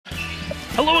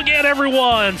Hello again,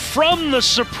 everyone, from the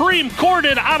Supreme Court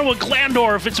in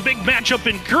Ottawa-Glandorf. It's a big matchup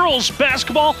in girls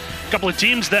basketball. A couple of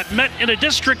teams that met in a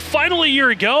district final a year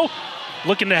ago,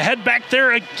 looking to head back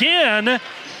there again.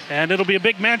 And it'll be a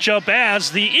big matchup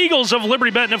as the Eagles of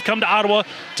Liberty-Benton have come to Ottawa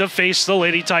to face the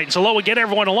Lady Titans. Hello again,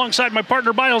 everyone, alongside my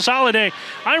partner, Miles Holiday.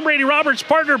 I'm Brady Roberts,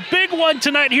 partner. Big one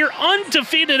tonight here,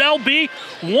 undefeated LB,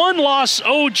 one-loss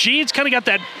OG. It's kind of got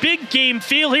that big game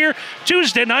feel here.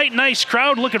 Tuesday night, nice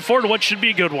crowd. Looking forward to what should be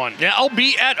a good one. Yeah,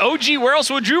 LB at OG. Where else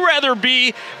would you rather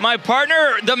be? My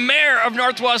partner, the mayor of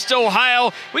Northwest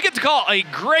Ohio. We get to call a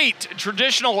great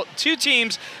traditional two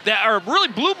teams that are really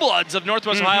blue bloods of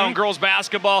Northwest Ohio in girls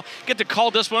basketball. Get to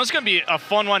call this one. It's going to be a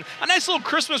fun one. A nice little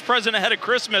Christmas present ahead of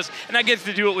Christmas, and I get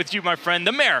to do it with you, my friend,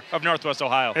 the mayor of Northwest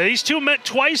Ohio. These two met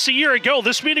twice a year ago.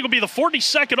 This meeting will be the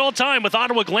 42nd all-time with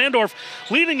Ottawa-Glandorf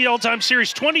leading the all-time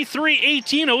series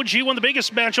 23-18. OG won the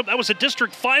biggest matchup. That was a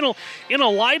district final in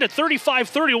Elida,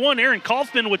 35-31. Aaron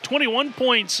Kaufman with 21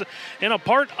 points in a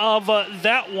part of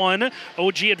that one.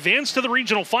 OG advanced to the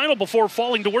regional final before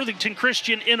falling to Worthington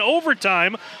Christian in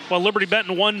overtime, while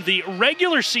Liberty-Benton won the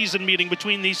regular season meeting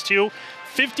between these two,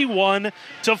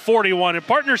 51-41. And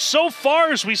partners, so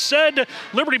far, as we said,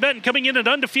 Liberty-Benton coming in at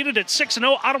undefeated at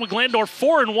 6-0, Ottawa-Glandorf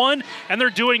 4-1, and they're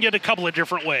doing it a couple of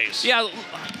different ways. Yeah,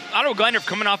 Ottawa-Glandorf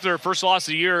coming off their first loss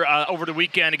of the year over the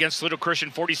weekend against Little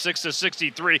Christian,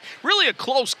 46-63. Really a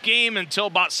close game until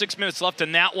about 6 minutes left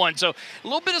in that one. So a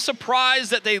little bit of surprise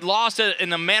that they lost it in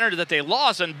the manner that they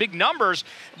lost in big numbers,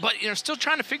 but still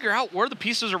trying to figure out where the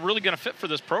pieces are really going to fit for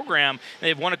this program.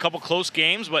 They've won a couple close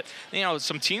games, but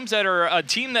some teams that are a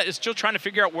team that is still trying to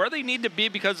figure out where they need to be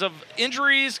because of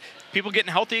injuries, people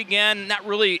getting healthy again, not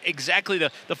really exactly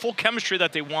the full chemistry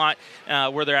that they want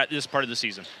where they're at this part of the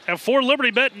season. And for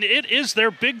Liberty-Benton, it is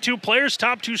their big two players,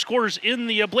 top two scorers in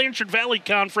the Blanchard Valley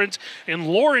Conference, in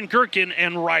Lauren Gerken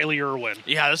and Riley Irwin.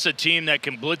 Yeah, this is a team that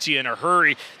can blitz you in a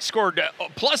hurry. Scored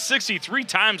plus 63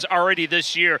 times already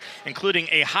this year, including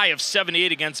a high of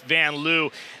 78 against Van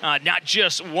Loo. Not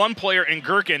just one player in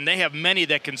Gerken, they have many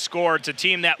that can score. It's a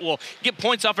team that will get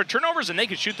points off of turnovers, and they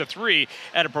can shoot the three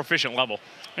at a proficient level.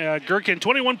 Gerken,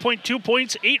 21.2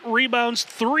 points, 8 rebounds,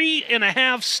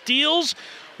 3.5 steals,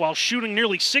 while shooting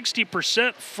nearly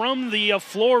 60% from the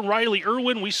floor. Riley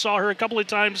Irwin, we saw her a couple of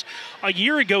times a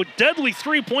year ago. Deadly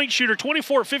three-point shooter,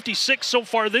 24-56 so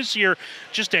far this year.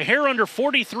 Just a hair under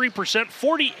 43%,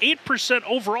 48%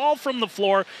 overall from the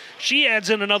floor. She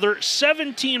adds in another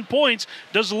 17 points,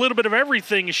 does a little bit of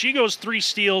everything. She goes 3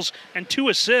 steals and 2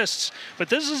 assists. But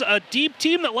this is a deep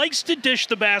team that likes to dish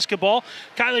the basketball.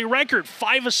 Kylie Reichert,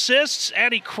 5 assists.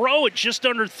 Addie Crow at just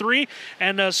under 3.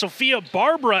 And Sophia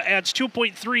Barbara adds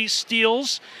 2.3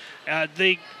 steals.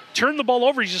 They turned the ball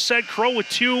over, as you said. Crow with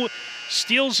 2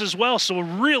 steals as well, so a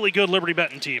really good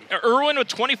Liberty-Benton team. Irwin with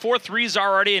 24 threes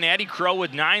already, and Addie Crow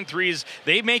with 9 threes.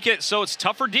 They make it so it's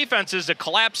tough for defenses to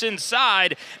collapse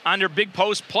inside on their big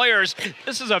post players.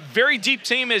 This is a very deep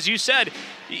team, as you said.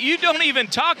 You don't even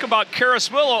talk about Kara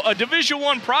Swillow, a Division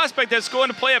I prospect that's going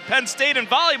to play at Penn State in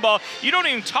volleyball. You don't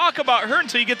even talk about her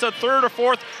until you get to 3rd or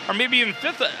 4th or maybe even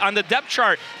 5th on the depth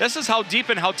chart. This is how deep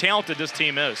and how talented this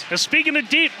team is. Now, speaking of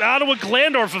deep,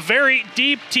 Ottawa-Glandorf, a very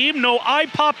deep team. No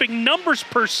eye-popping numbers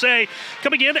per se.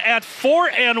 Coming in at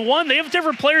 4-1. They have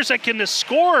different players that can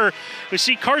score. We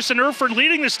see Carson Erford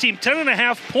leading this team,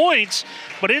 10.5 points.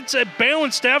 But it's a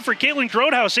balanced effort. Caitlin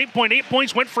Grodhouse, 8.8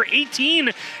 points, went for 18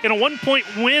 in a 1-point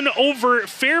win over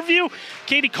Fairview.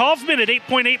 Katie Kaufman at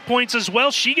 8.8 points as well.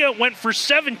 She went for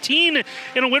 17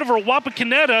 in a win over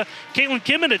Wapakoneta. Caitlin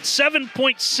Kimmon at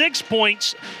 7.6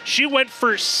 points. She went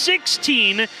for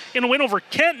 16 in a win over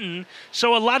Kenton.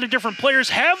 So a lot of different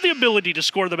players have the ability to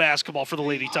score the basketball for the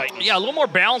Lady Titans. Yeah, a little more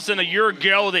balanced than a year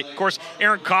ago. Of course,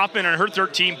 Erin Kaufman and her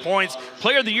 13 points.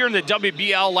 Player of the year in the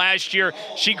WBL last year.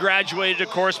 She graduated, of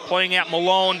course, playing at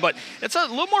Malone. But it's a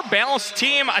little more balanced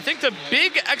team. I think the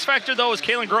big X factor, though, is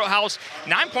Caitlin Grodhouse,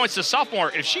 9 points to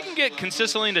sophomore. If she can get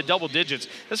consistently into double digits,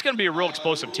 that's going to be a real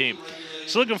explosive team.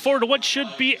 So looking forward to what should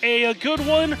be a good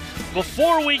one.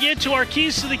 Before we get to our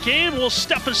keys to the game, we'll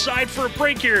step aside for a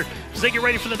break here as they get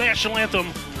ready for the national anthem.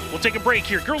 We'll take a break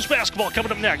here. Girls basketball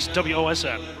coming up next,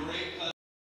 WOSN.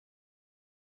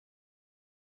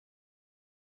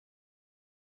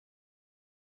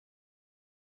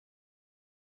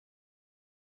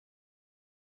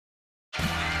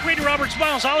 Brady Roberts,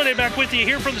 Miles Holiday back with you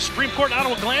here from the Supreme Court in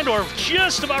Ottawa-Glandorf.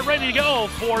 Just about ready to go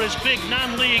for his big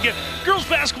non-league girls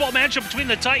basketball matchup between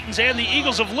the Titans and the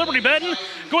Eagles of Liberty-Benton.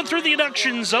 Going through the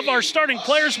inductions of our starting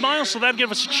players, Miles, so that'll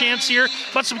give us a chance here.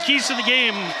 But some keys to the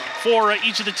game for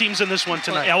each of the teams in this one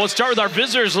tonight. Yeah, we'll start with our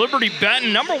visitors,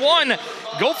 Liberty-Benton. Number one,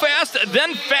 go fast,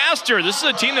 then faster. This is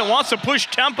a team that wants to push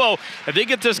tempo. If they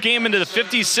get this game into the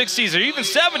 50s, 60s, or even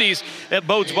 70s, that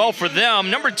bodes well for them.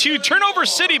 Number two, turnover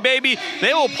city, baby.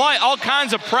 They will apply all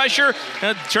kinds of pressure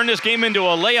and turn this game into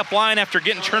a layup line after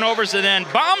getting turnovers. And then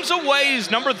bombs away is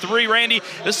number three, Randy.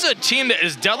 This is a team that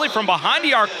is deadly from behind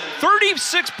the arc,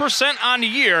 36% on the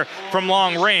year from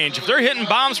long range. If they're hitting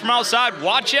bombs from outside,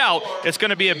 watch out. It's going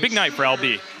to be a big night for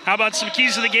LB. How about some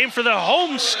keys of the game for the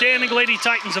home-standing Lady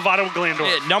Titans of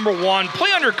Ottawa-Glandorf? Number one,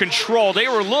 play under control. They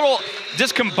were a little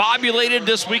discombobulated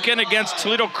this weekend against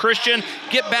Toledo Christian.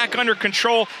 Get back under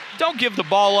control. Don't give the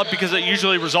ball up because it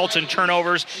usually results in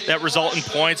turnovers that result in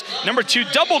points. Number two,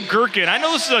 double Gherkin. I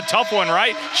know this is a tough one,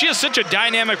 right? She is such a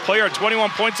dynamic player at 21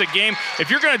 points a game.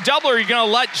 If you're going to double her, you're going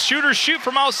to let shooters shoot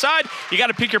from outside. You got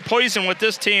to pick your poison with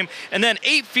this team. And then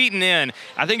 8 feet and in.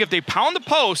 I think if they pound the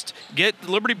post, get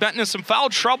Liberty-Benton in some foul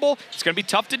trouble, it's going to be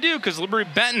tough to do because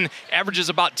Liberty-Benton averages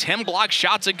about 10 block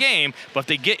shots a game. But if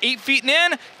they get 8 feet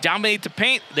and in, dominate the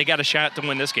paint, they got a shot to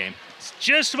win this game.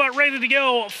 Just about ready to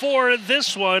go for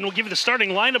this one. We'll give you the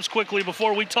starting lineups quickly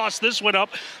before we toss this one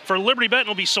up. For Liberty-Benton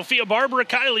will be Sophia Barbara,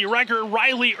 Kylie Recker,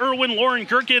 Riley Irwin, Lauren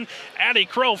Gherkin, Addie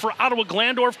Crow. For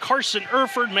Ottawa-Glandorf, Carson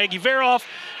Erford, Maggie Veroff,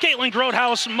 Caitlin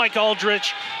Grotehouse, Mike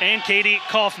Aldrich, and Katie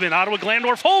Kaufman.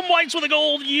 Ottawa-Glandorf home whites with the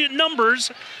gold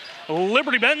numbers.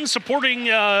 Liberty-Benton supporting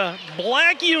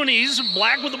black unis,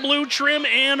 black with the blue trim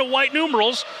and white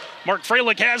numerals. Mark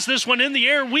Freilich has this one in the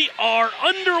air. We are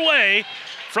underway.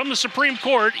 From the Supreme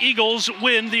Court, Eagles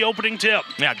win the opening tip.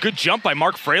 Yeah, good jump by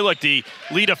Mark Freilich, the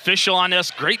lead official on this.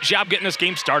 Great job getting this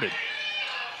game started.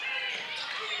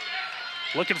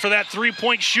 Looking for that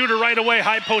three-point shooter right away.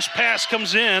 High post pass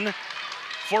comes in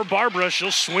for Barbara.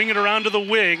 She'll swing it around to the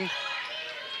wing.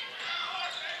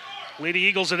 Lady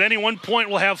Eagles at any one point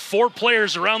will have 4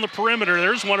 players around the perimeter.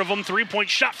 There's one of them. Three-point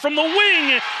shot from the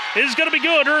wing is going to be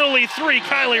good. Early three,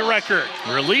 Kylie Recker.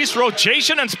 Release,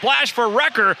 rotation, and splash for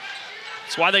Recker.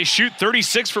 That's why they shoot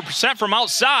 36% from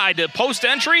outside. The post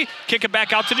entry, kick it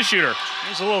back out to the shooter.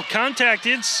 There's a little contact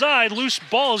inside. Loose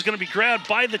ball is going to be grabbed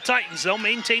by the Titans. They'll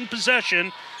maintain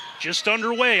possession. Just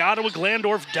underway.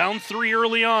 Ottawa-Glandorf down 3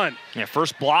 early on. Yeah,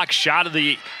 first block shot of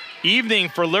the evening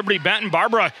for Liberty-Benton.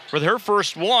 Barbara, with her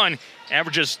first one,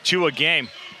 averages 2 a game.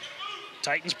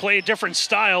 Titans play a different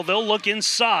style. They'll look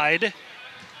inside.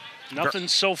 Nothing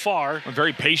so far.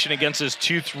 Very patient against this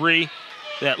 2-3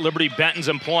 that Liberty-Benton's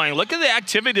employing. Look at the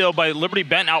activity, though, by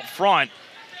Liberty-Benton out front.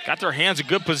 Got their hands in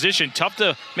good position. Tough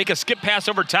to make a skip pass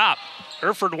over top.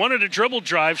 Erford wanted a dribble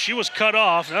drive. She was cut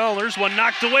off. Oh, there's one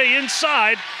knocked away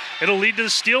inside. It'll lead to the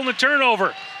steal and the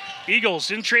turnover. Eagles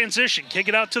in transition. Kick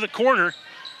it out to the corner.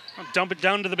 Dump it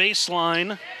down to the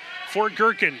baseline for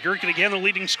Gherkin. Gherkin again, the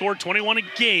leading scorer, 21 a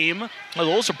game. I was a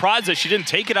little surprised that she didn't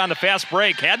take it on the fast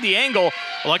break. Had the angle,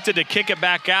 elected to kick it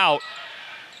back out.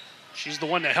 She's the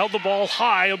one that held the ball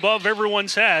high above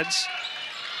everyone's heads.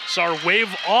 Saw her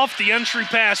wave off the entry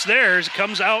pass there as it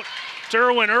comes out to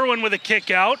Irwin. Irwin with a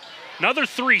kick out. Another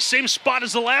 3, same spot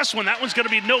as the last one. That one's going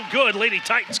to be no good. Lady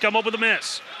Titans come up with a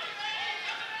miss.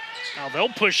 Now they'll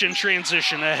push in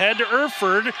transition. Ahead to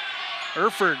Erford.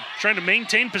 Erford trying to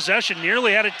maintain possession,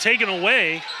 nearly had it taken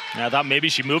away. Yeah, I thought maybe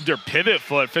she moved her pivot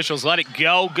foot. Officials let it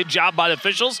go. Good job by the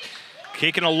officials.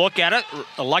 Taking a look at it,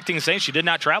 electing to say she did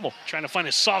not travel. Trying to find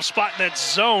a soft spot in that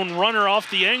zone. Runner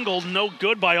off the angle, no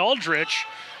good by Aldrich.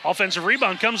 Offensive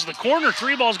rebound comes to the corner.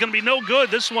 3 ball is going to be no good.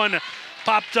 This one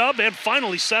popped up and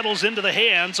finally settles into the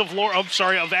hands of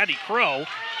Addie Crow.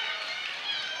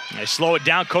 They slow it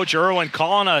down. Coach Irwin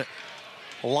calling a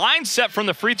line set from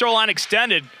the free throw line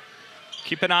extended.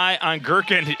 Keep an eye on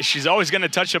Gherkin. She's always going to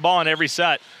touch the ball in every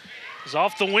set. Is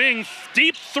off the wing,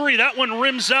 deep 3. That one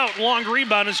rims out. Long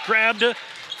rebound is grabbed.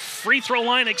 Free throw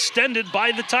line extended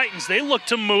by the Titans. They look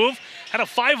to move. Had a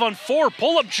 5-on-4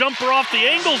 pull-up jumper off the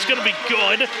angle is going to be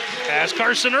good as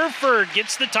Carson Erford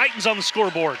gets the Titans on the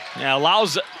scoreboard. Yeah,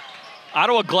 allows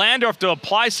Ottawa-Glandorf to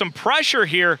apply some pressure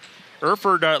here.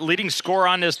 Erford, leading scorer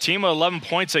on this team with 11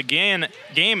 points a game.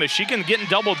 If she can get in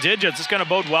double digits, it's going to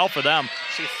bode well for them.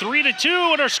 See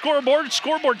 3-2 on our scoreboard.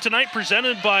 Scoreboard tonight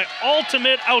presented by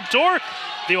Ultimate Outdoor,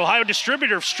 the Ohio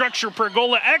distributor of Structure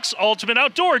Pergola X, Ultimate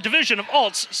Outdoor, division of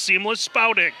Alt's Seamless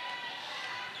Spouting.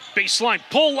 Baseline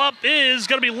pull-up is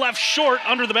going to be left short.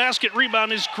 Under the basket,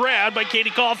 rebound is grabbed by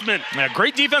Katie Kaufman. Yeah,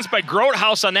 great defense by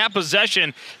Grotehouse on that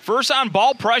possession. First on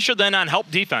ball pressure, then on help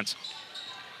defense.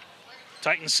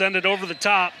 Titans send it over the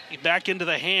top, back into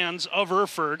the hands of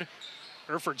Erford.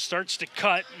 Erford starts to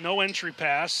cut, no entry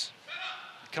pass.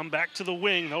 Come back to the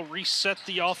wing, they'll reset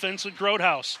the offense with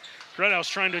Grotehouse. Gredhouse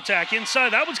trying to attack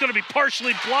inside. That one's going to be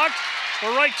partially blocked.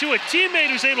 We're right to a teammate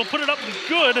who's able to put it up and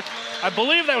good. I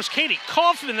believe that was Katie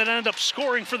Kaufman that ended up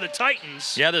scoring for the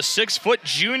Titans. Yeah, the 6-foot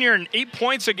junior and 8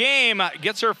 points a game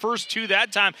gets her first 2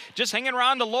 that time. Just hanging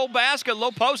around the low basket, low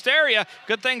post area.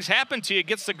 Good things happen to you.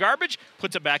 Gets the garbage,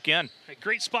 puts it back in. A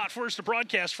great spot for us to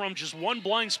broadcast from. Just one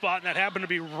blind spot, and that happened to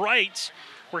be right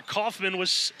where Kaufman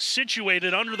was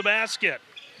situated under the basket.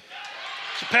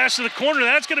 So pass to the corner,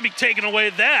 that's going to be taken away.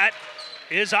 That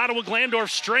is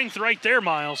Ottawa-Glandorf's strength right there,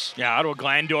 Miles. Yeah,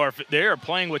 Ottawa-Glandorf, they are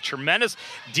playing with tremendous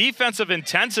defensive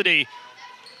intensity.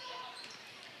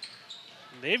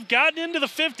 They've gotten into the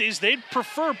 50s. They'd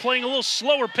prefer playing a little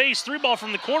slower pace. 3-ball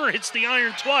from the corner, hits the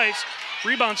iron twice.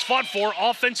 Rebounds fought for,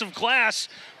 offensive glass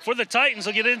for the Titans.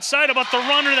 They'll get inside about the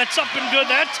runner. That's up and good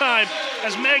that time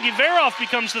as Maggie Veroff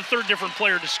becomes the third different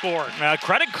player to score.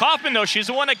 Credit Kaufman, though. She's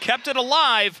the one that kept it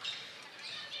alive.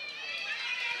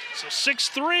 So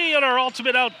 6-3 on our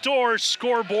Ultimate Outdoors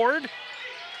scoreboard.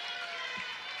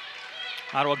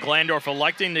 Ottawa-Glandorf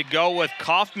electing to go with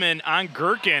Kaufman on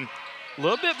Gherkin. A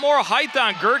little bit more height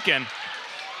on Gherkin.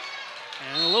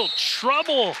 And a little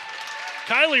trouble.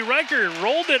 Kylie Recker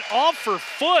rolled it off her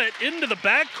foot into the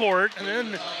backcourt and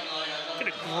then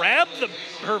gonna grab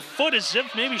her foot as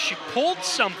if maybe she pulled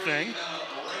something.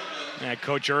 Yeah,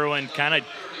 Coach Irwin kind of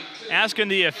asking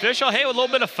the official, hey, a little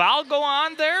bit of foul go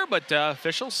on there, but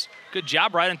officials, good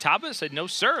job right on top of it, said, no,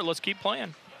 sir, let's keep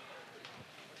playing.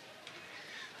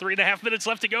 3.5 minutes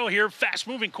left to go here.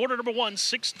 Fast-moving quarter number 1,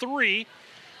 6-3.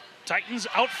 Titans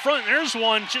out front. There's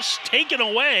one just taken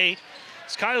away.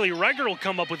 As Kylie Recker will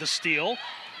come up with a steal.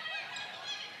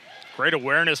 Great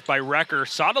awareness by Recker.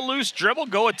 Saw the loose dribble,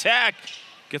 go attack.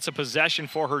 Gets a possession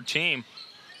for her team.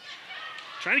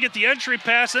 Trying to get the entry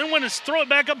pass, then when it's throw it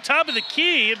back up top of the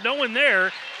key, no one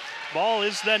there. Ball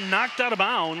is then knocked out of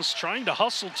bounds. Trying to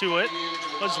hustle to it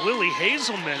was Lily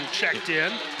Hazelman checked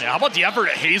in. Yeah, how about the effort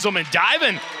at Hazelman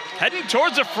diving, heading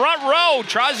towards the front row,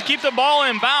 tries to keep the ball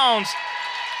in bounds.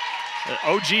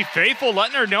 OG faithful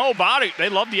letting her know about it. They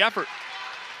love the effort.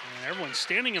 Everyone's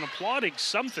standing and applauding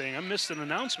something. I missed an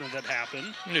announcement that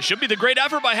happened. And it should be the great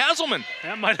effort by Hazelman.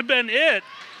 That might have been it.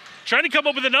 Trying to come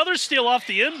up with another steal off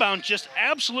the inbound, just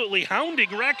absolutely hounding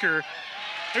Recker.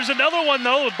 There's another one,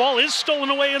 though. The ball is stolen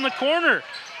away in the corner.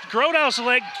 Grodhouse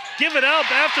will give it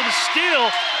up after the steal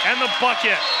and the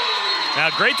bucket. Now,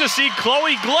 great to see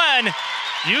Chloe Glenn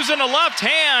using the left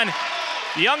hand.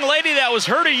 The young lady that was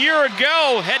hurt a year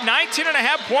ago had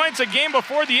 19.5 points a game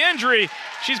before the injury.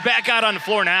 She's back out on the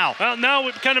floor now. Well, now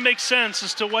it kind of makes sense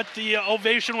as to what the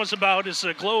ovation was about as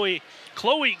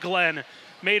Chloe Glenn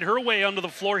made her way onto the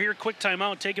floor here. Quick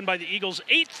timeout taken by the Eagles.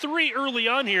 8-3 early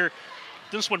on here.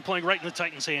 This one playing right in the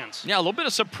Titans' hands. Yeah, a little bit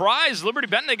of surprise.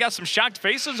 Liberty-Benton, they got some shocked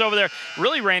faces over there.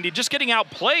 Really, Randy, just getting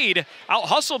outplayed,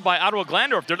 out-hustled by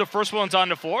Ottawa-Glandorf. They're the first ones on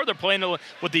the floor. They're playing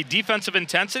with the defensive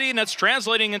intensity, and that's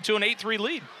translating into an 8-3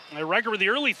 lead. A record with the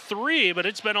early 3, but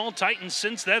it's been all Titans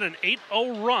since then. An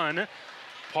 8-0 run,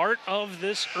 part of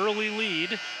this early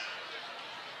lead.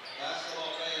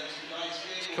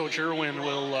 Coach Irwin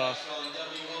will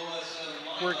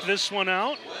work this one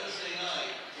out.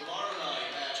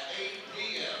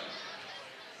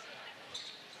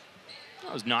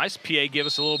 That was nice. PA give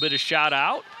us a little bit of shout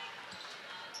out.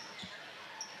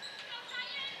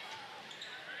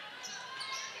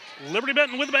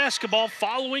 Liberty-Benton with the basketball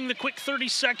following the quick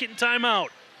 30-second timeout.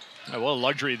 Oh, what a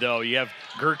luxury, though. You have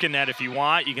Gherkin that if you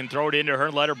want, you can throw it into her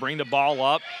and let her bring the ball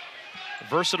up. A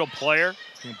versatile player.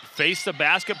 You can face the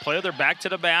basket, play with her back to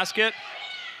the basket.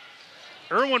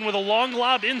 Irwin with a long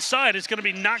lob inside. It's going to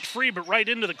be knocked free, but right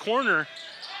into the corner,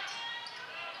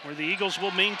 where the Eagles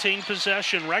will maintain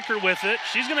possession. Recker with it.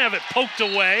 She's going to have it poked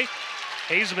away.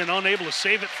 Hazelman unable to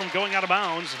save it from going out of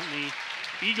bounds. And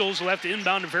the Eagles will have to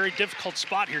inbound a very difficult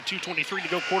spot here. 2:23 to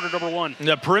go, quarter number 1.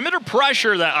 The perimeter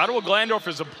pressure that Ottawa-Glandorf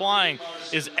is applying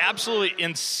is absolutely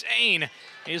insane.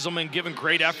 Hazelman giving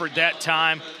great effort that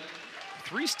time.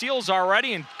 3 steals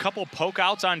already and a couple poke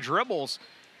outs on dribbles,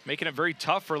 making it very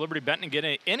tough for Liberty-Benton to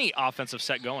get any offensive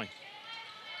set going.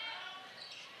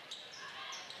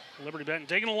 Liberty-Benton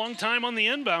taking a long time on the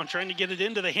inbound, trying to get it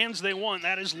into the hands they want.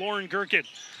 That is Lauren Gherkin.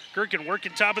 Gherkin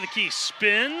working top of the key,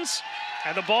 spins,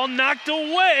 had the ball knocked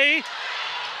away,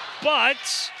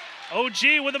 but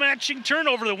OG with a matching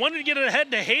turnover. They wanted to get it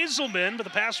ahead to Hazelman, but the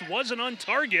pass wasn't on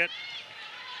target.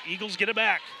 Eagles get it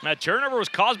back. That turnover was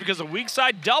caused because of weak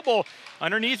side double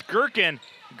underneath Gherkin.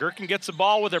 Gherkin gets the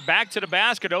ball with her back to the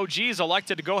basket. OG is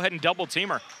elected to go ahead and double team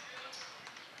her.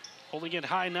 Holding it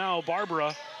high now,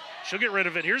 Barbara. She'll get rid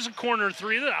of it. Here's a corner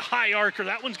 3, a high arcer.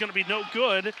 That one's going to be no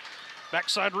good.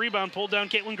 Backside rebound pulled down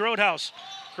Caitlin Grodhouse.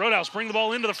 Roadhouse bring the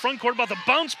ball into the front court, about to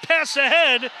bounce pass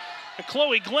ahead.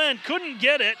 Chloe Glenn couldn't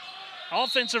get it.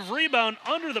 Offensive rebound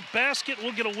under the basket.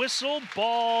 We'll get a whistle.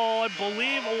 Ball, I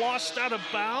believe, lost out of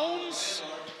bounds.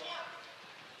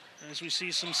 As we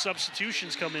see some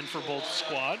substitutions come in for both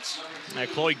squads.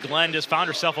 Chloe Glenn just found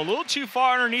herself a little too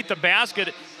far underneath the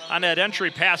basket on that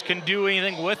entry pass. Couldn't do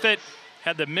anything with it.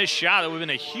 Had the missed shot. That would have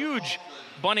been a huge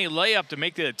bunny layup to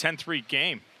make it a 10-3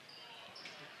 game.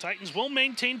 Titans will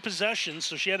maintain possession,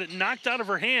 so she had it knocked out of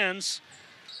her hands.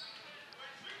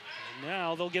 And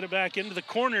now they'll get it back into the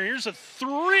corner. Here's a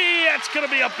three. That's going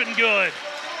to be up and good.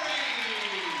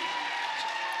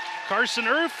 Carson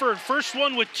Erford, first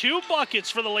one with 2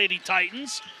 buckets for the Lady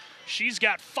Titans. She's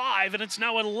got 5, and it's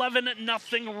now an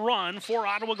 11-0 run for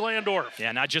Ottawa-Glandorf.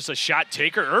 Yeah, not just a shot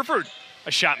taker. Erford,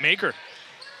 a shot maker.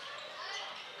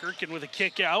 Gerken with a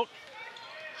kick out.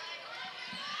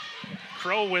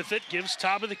 Crow with it, gives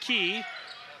top of the key.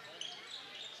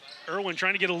 Irwin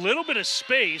trying to get a little bit of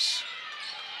space.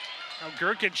 Now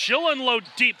Gerken, she'll unload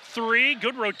deep 3.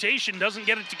 Good rotation, doesn't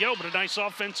get it to go, but a nice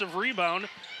offensive rebound.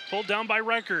 Pulled down by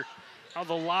Recker. Now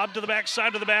the lob to the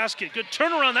backside of the basket. Good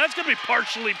turnaround, that's gonna be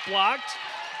partially blocked.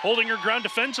 Holding her ground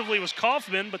defensively was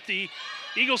Kaufman, but the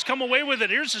Eagles come away with it.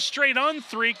 Here's a straight on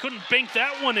 3, couldn't bank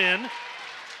that one in.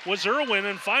 Was Irwin,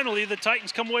 and finally the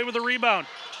Titans come away with a rebound.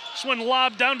 This one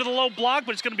lobbed down to the low block,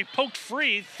 but it's going to be poked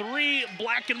free. 3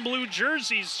 black and blue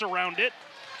jerseys surround it,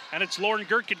 and it's Lauren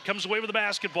Gerken comes away with the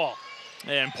basketball.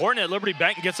 Yeah, important that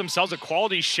Liberty-Benton gets themselves a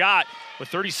quality shot with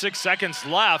 36 seconds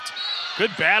left.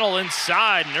 Good battle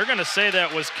inside, and they're going to say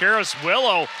that was Karis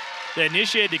Willow that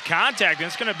initiated the contact, and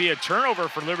it's going to be a turnover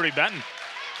for Liberty-Benton.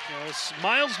 Yes,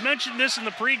 Miles mentioned this in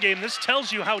the pregame. This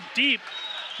tells you how deep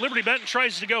Liberty-Benton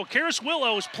tries to go. Karis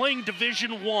Willow is playing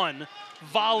Division I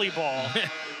volleyball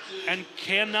and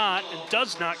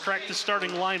does not crack the starting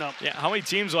lineup. Yeah, how many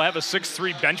teams will have a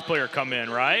 6'3" bench player come in,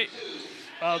 right?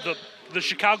 The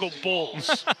Chicago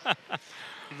Bulls,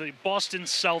 the Boston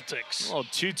Celtics. A little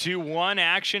 2-2-1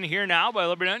 action here now by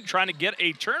Liberty-Benton trying to get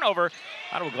a turnover.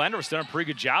 Ottawa-Glandorf's done a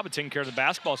pretty good job of taking care of the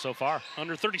basketball so far.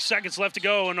 Under 30 seconds left to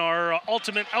go in our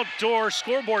ultimate outdoor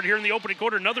scoreboard here in the opening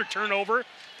quarter. Another turnover.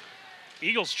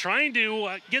 Eagles trying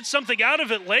to get something out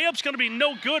of it. Layup's going to be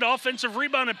no good. Offensive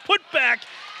rebound and put back.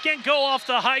 Can't go off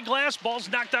the high glass. Ball's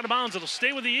knocked out of bounds. It'll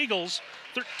stay with the Eagles.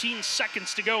 13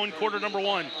 seconds to go in quarter number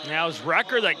 1. Now it's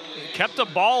Recker that kept the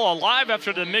ball alive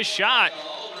after the missed shot.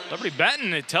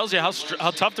 Liberty-Benton, it tells you how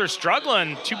tough they're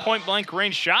struggling. 2-point blank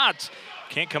range shots.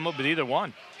 Can't come up with either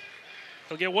one.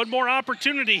 They'll get one more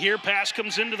opportunity here. Pass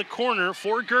comes into the corner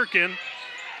for Gerken.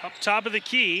 Up top of the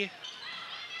key.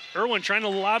 Irwin trying to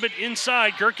lob it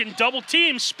inside. Gerken double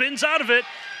team, spins out of it.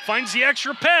 Finds the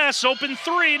extra pass, open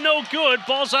 3, no good.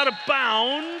 Ball's out of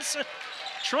bounds.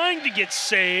 Trying to get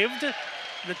saved.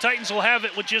 The Titans will have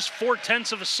it with just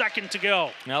 0.4 of a second to go.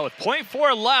 Now with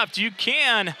 0.4 left, you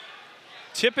can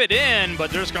tip it in, but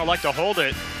they're just going to like to hold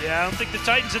it. Yeah, I don't think the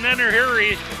Titans in any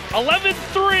hurry.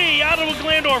 11-3,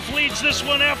 Ottawa-Glandorf leads this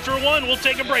one after 1. We'll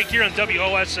take a break here on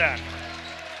WOSN.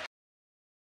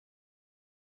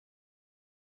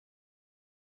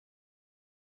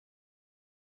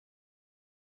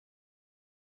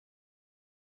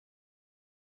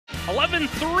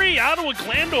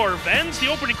 Ottawa-Glandorf ends the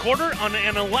opening quarter on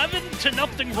an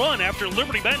 11-0 run after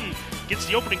Liberty-Benton gets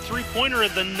the opening 3-pointer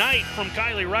of the night from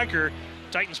Kylie Recker.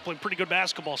 Titans playing pretty good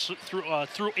basketball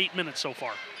through 8 minutes so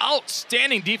far.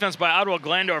 Outstanding defense by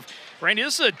Ottawa-Glandorf. Randy,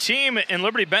 this is a team in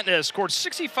Liberty-Benton that has scored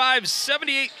 65,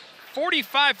 78,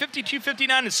 45, 52,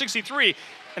 59, and 63,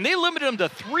 and they limited them to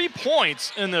 3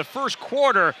 points in the first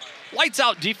quarter. Lights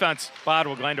out defense by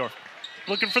Ottawa-Glandorf.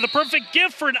 Looking for the perfect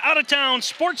gift for an out-of-town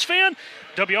sports fan?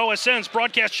 WOSN's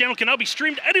broadcast channel can now be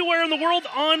streamed anywhere in the world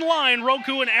online,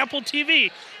 Roku and Apple TV,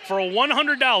 for a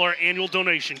 $100 annual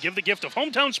donation. Give the gift of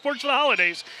hometown sports for the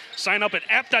holidays. Sign up at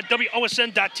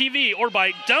app.wosn.tv or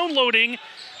by downloading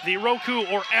the Roku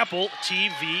or Apple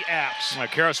TV apps.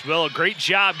 Karis Will, a great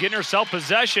job getting herself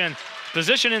position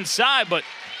inside, but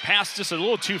passed just a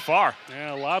little too far.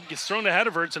 Yeah, lob gets thrown ahead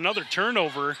of her. It's another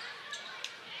turnover.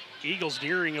 Eagles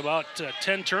nearing about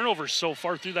 10 turnovers so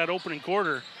far through that opening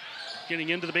quarter. Getting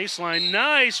into the baseline.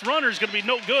 Nice runner is going to be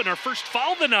no good. And our first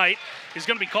foul of the night is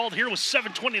going to be called here with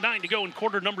 7:29 to go in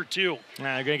quarter number 2.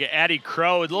 Going to get Addie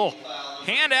Crow with a little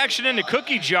hand action in the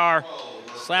cookie jar.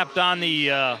 Slapped on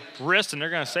the wrist, and they're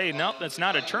going to say, nope, that's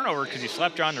not a turnover because he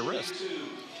slapped her on the wrist.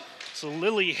 So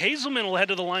Lily Hazelman will head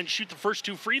to the line to shoot the first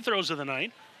 2 free throws of the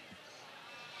night.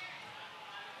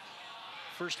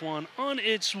 First one on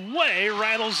its way,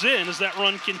 rattles in as that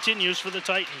run continues for the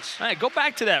Titans. All right, go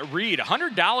back to that read.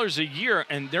 $100 a year,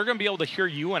 and they're going to be able to hear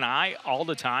you and I all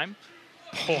the time.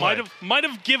 Boy. Might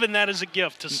have given that as a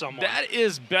gift to someone. That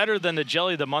is better than the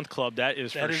Jelly of the Month Club. That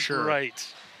is for sure. That is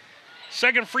right.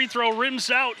 Second free throw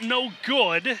rims out, no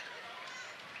good.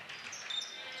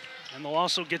 And they'll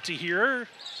also get to hear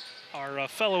our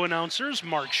fellow announcers,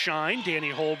 Mark Shine, Danny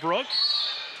Holbrook,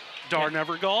 Dar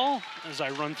Nevergall, as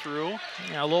I run through.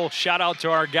 Yeah, a little shout out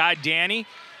to our guy, Danny.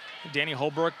 Danny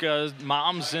Holbrook,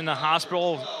 mom's in the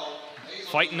hospital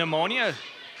fighting pneumonia.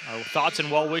 Our thoughts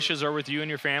and well wishes are with you and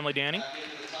your family, Danny.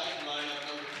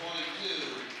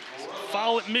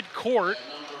 Foul at midcourt.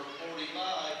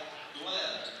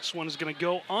 This one is going to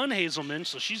go on Hazelman,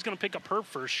 so she's going to pick up her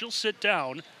first. She'll sit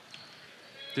down.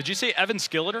 Did you say Evan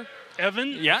Skilleter?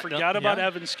 Evan? Yeah. Forgot about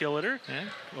Evan Skilleter. Yeah,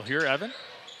 we'll hear Evan.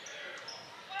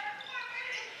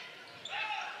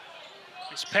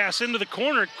 This pass into the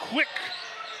corner, quick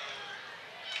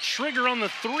trigger on the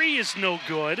three is no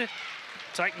good.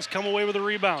 Titans come away with a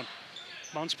rebound.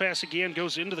 Bounce pass again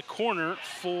goes into the corner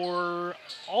for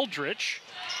Aldrich.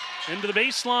 Into the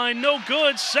baseline, no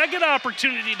good. Second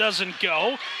opportunity doesn't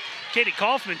go. Katie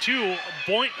Kaufman, two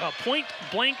point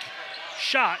blank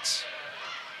shots.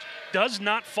 Does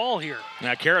not fall here.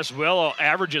 Now, Karis Willow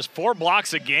averages 4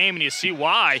 blocks a game, and you see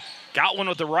why. Got one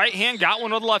with the right hand, got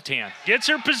one with the left hand. Gets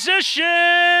her position,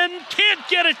 can't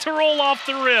get it to roll off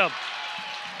the rim.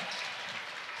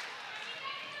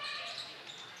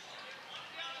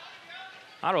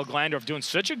 Ottawa-Glandorf doing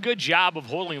such a good job of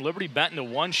holding Liberty-Benton to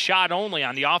 1 shot only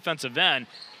on the offensive end.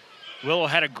 Willow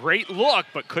had a great look,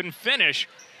 but couldn't finish.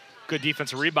 Good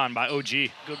defensive rebound by OG.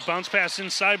 Good bounce pass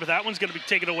inside, but that one's going to be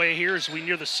taken away here as we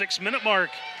near the 6-minute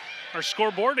mark. Our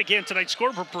scoreboard, again, tonight's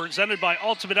scoreboard presented by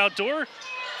Ultimate Outdoor.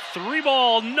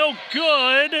 3-ball, no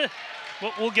good.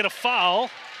 We'll get a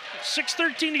foul.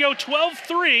 6:13 to go,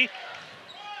 12-3.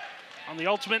 On the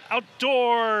Ultimate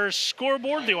Outdoor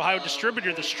scoreboard, the Ohio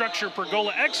distributor, the Structure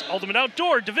Pergola X Ultimate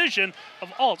Outdoor division of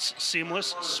Alts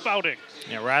Seamless Spouting.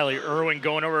 Yeah, Riley Irwin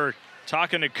going over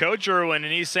talking to Coach Irwin,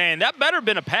 and he's saying that better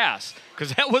been a pass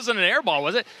because that wasn't an air ball,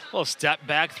 was it? A little step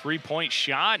back 3-point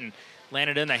shot and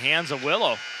landed in the hands of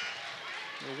Willow.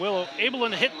 Willow able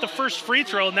to hit the first free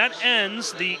throw, and that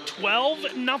ends the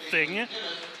 12-0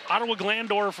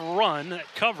 Ottawa-Glandorf run that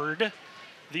covered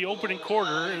the opening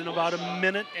quarter in about a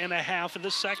minute and a half of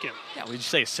the second. Yeah, would you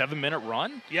say a 7-minute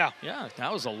run? Yeah. Yeah,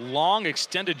 that was a long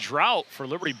extended drought for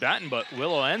Liberty-Benton, but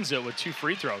Willow ends it with 2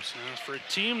 free throws. For a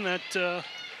team that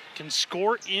can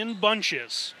score in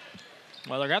bunches.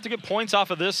 Well, they're going to have to get points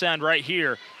off of this end right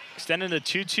here. Extending to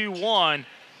 2-2-1.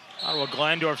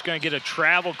 Ottawa-Glandorf's going to get a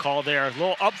travel call there. A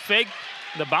little up fake,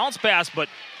 the bounce pass, but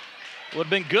would have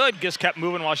been good. Just kept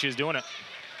moving while she was doing it.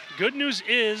 Good news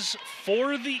is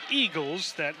for the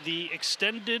Eagles that the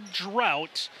extended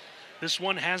drought, this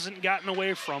one hasn't gotten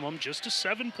away from them. Just a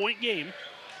 7-point game.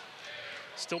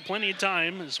 Still plenty of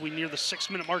time as we near the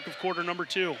 6-minute mark of quarter number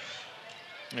 2.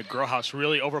 And Grohouse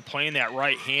really overplaying that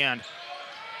right hand.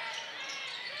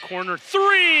 Corner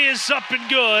 3 is up and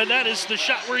good. That is the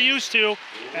shot we're used to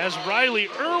as Riley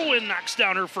Irwin knocks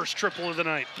down her first triple of the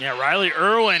night. Yeah, Riley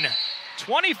Irwin.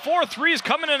 24 threes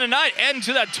coming in tonight, adding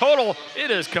to that total.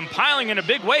 It is compiling in a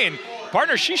big way. And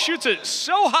partner, she shoots it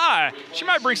so high, she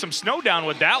might bring some snow down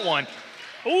with that one.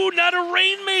 Oh, not a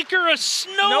rainmaker, a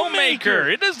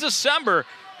snowmaker. It is December.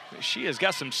 She has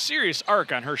got some serious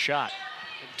arc on her shot.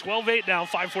 12-8 now,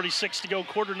 5:46 to go,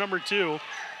 quarter number 2.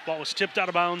 Ball was tipped out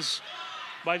of bounds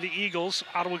by the Eagles.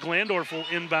 Ottawa-Glandorf will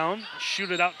inbound, shoot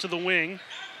it out to the wing.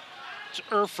 It's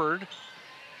Erford.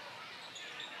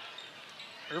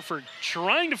 Erford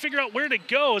trying to figure out where to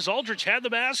go as Aldrich had the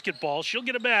basketball. She'll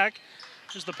get it back.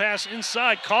 There's the pass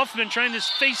inside. Kaufman trying to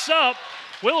face up.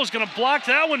 Willow's going to block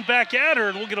that one back at her,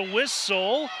 and we'll get a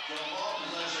whistle.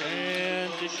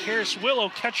 And did Karis Willow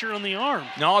catch her on the arm?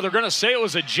 No, they're going to say it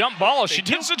was a jump ball. She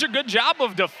did such a good job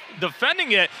of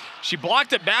defending it. She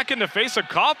blocked it back in the face of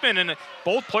Kaufman, and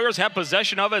both players have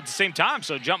possession of it at the same time.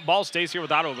 So jump ball stays here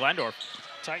with Ottawa-Glandorf.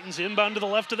 Titans inbound to the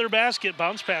left of their basket.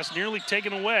 Bounce pass nearly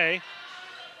taken away.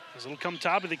 As it'll come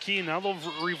top of the key. Now they'll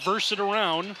reverse it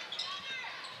around.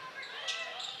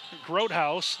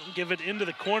 Grotehouse give it into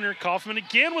the corner. Kaufman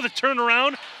again with a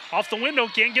turnaround. Off the window,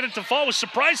 can't get it to fall. Was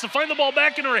surprised to find the ball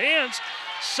back in her hands.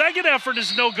 Second effort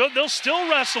is no good. They'll still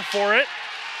wrestle for it.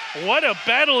 What a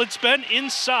battle it's been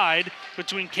inside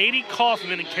between Katie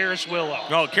Kaufman and Karis Willow.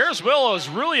 No, Karis Willow has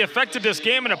really affected this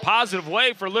game in a positive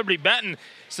way for Liberty-Benton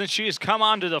since she has come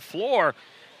onto the floor.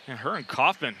 And her and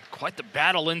Kaufman, quite the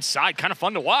battle inside. Kind of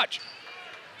fun to watch.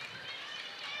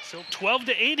 So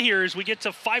 12-8 here as we get to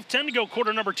 5:10 to go,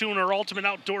 quarter number 2 in our Ultimate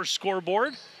Outdoor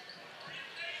scoreboard.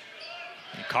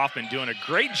 And Kaufman doing a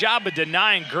great job of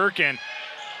denying Gherkin.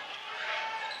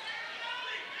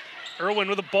 Irwin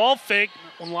with a ball fake.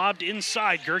 One lobbed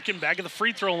inside. Gherkin back at the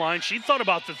free throw line. She thought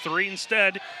about the three.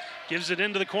 Instead, gives it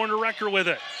into the corner. Recker with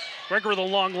it. Recker with a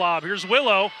long lob. Here's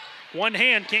Willow. One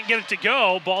hand, can't get it to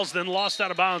go. Ball's then lost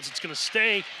out of bounds. It's going to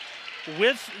stay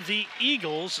with the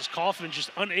Eagles as Kaufman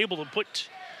just unable to put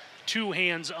two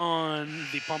hands on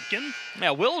the pumpkin.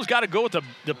 Yeah, Willow's got to go with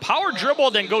the power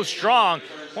dribble, then go strong.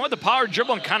 One with the power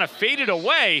dribble and kind of faded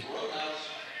away.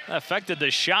 That affected the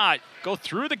shot. Go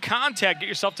through the contact, get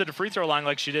yourself to the free throw line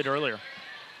like she did earlier.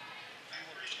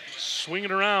 Swing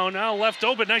it around, now left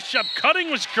open. Nice job cutting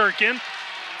was Gherkin.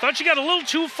 Thought she got a little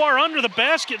too far under the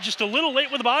basket, just a little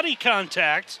late with body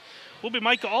contact. Will be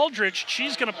Micah Aldrich.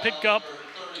 She's going to pick up,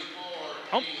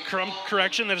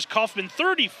 correction, that is Kaufman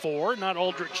 34, not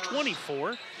Aldrich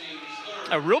 24.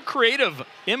 A real creative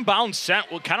inbound set.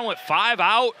 Kind of went 5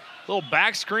 out, little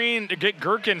back screen to get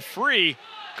Gherkin free.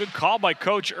 Good call by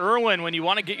Coach Irwin. When you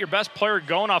want to get your best player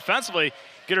going offensively,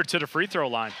 get her to the free throw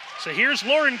line. So here's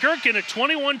Lauren Gherkin at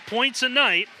 21 points a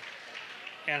night.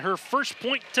 And her first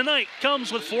point tonight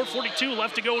comes with 4:42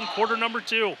 left to go in quarter number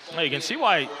 2. Well, you can see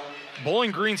why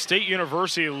Bowling Green State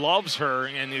University loves her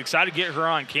and excited to get her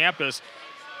on campus.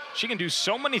 She can do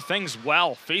so many things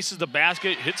well. Faces the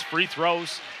basket, hits free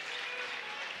throws.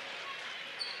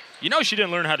 You know she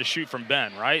didn't learn how to shoot from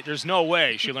Ben, right? There's no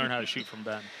way she learned how to shoot from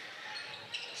Ben.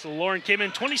 So Lauren came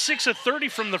in 26 of 30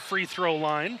 from the free throw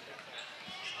line.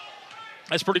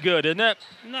 That's pretty good, isn't it?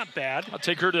 Not bad. I'll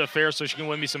take her to the fair so she can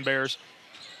win me some Bears.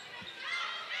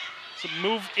 So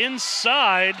move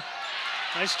inside.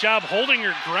 Nice job holding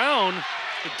her ground.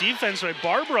 The defense by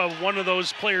Barbara, one of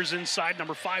those players inside,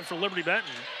 number 5 for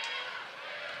Liberty-Benton.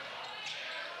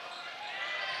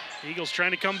 Eagles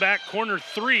trying to come back. Corner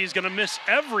 3 is going to miss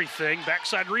everything.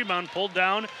 Backside rebound pulled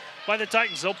down by the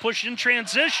Titans. They'll push in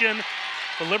transition.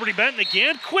 But Liberty-Benton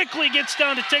again quickly gets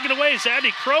down to take it away as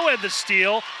Addie Crow had the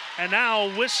steal. And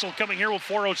now Whistle coming here with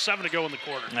 4:07 to go in the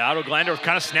quarter. Ottawa-Glandorf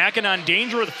kind of snacking on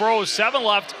danger with 4:07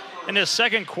 left in the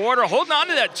second quarter. Holding on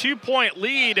to that 2-point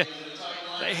lead.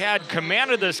 They had command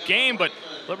of this game, but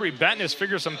Liberty-Benton has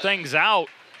figured some things out.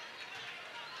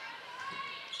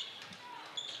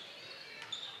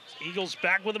 Eagles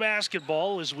back with the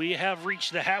basketball as we have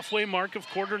reached the halfway mark of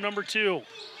quarter number 2.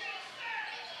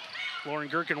 Lauren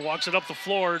Gherkin walks it up the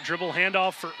floor, dribble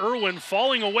handoff for Irwin,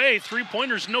 falling away.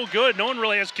 Three-pointers no good. No one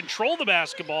really has control of the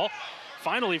basketball.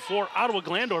 Finally for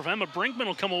Ottawa-Glandorf, Emma Brinkman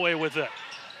will come away with it.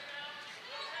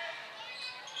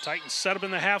 Titans set up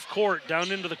in the half court,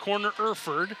 down into the corner,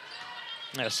 Erford.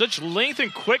 Yeah, such length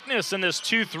and quickness in this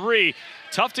 2-3.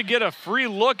 Tough to get a free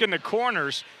look in the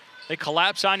corners. They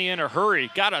collapse on you in a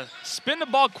hurry. Got to spin the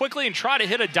ball quickly and try to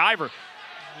hit a diver.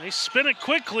 They spin it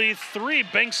quickly. 3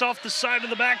 banks off the side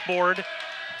of the backboard.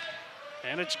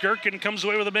 And it's Gherkin comes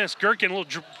away with a miss. Gherkin, a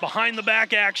little behind the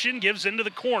back action, gives into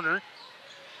the corner.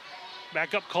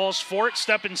 Back up calls for it.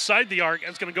 Step inside the arc.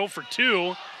 That's going to go for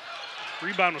 2.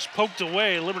 Rebound was poked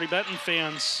away. Liberty-Benton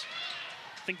fans,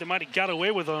 I think they might have got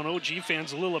away with it. OG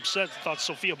fans a little upset. Thought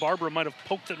Sophia Barbara might have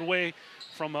poked it away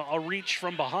from a reach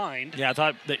from behind. Yeah, I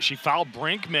thought that she fouled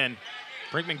Brinkman.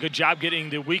 Brinkman, good job getting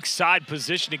the weak side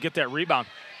position to get that rebound.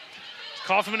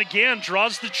 Kaufman again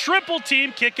draws the triple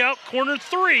team. Kick out, corner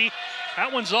 3.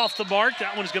 That one's off the mark.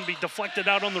 That one's going to be deflected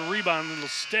out on the rebound and it'll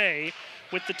stay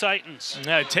with the Titans.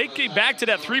 Yeah, take it back to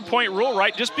that 3-point rule,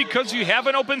 right? Just because you have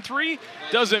an open 3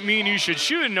 doesn't mean you should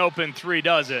shoot an open 3,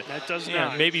 does it? That does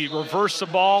not. Maybe reverse the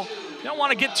ball. You don't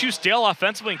want to get too stale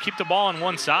offensively and keep the ball on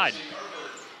one side.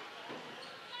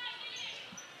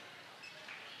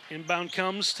 Inbound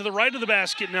comes to the right of the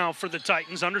basket now for the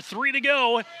Titans. Under 3 to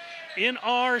go in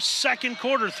our second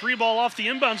quarter. 3 ball off the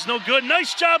inbound's no good.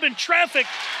 Nice job in traffic.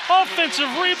 Offensive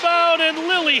rebound, and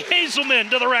Lily Hazelman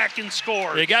to the rack and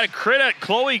scores. You got to credit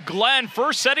Chloe Glenn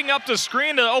first setting up the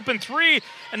screen to the open 3,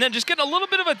 and then just getting a little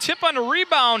bit of a tip on the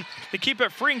rebound to keep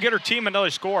it free and get her team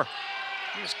another score.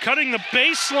 He's cutting the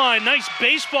baseline. Nice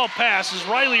baseball pass as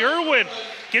Riley Irwin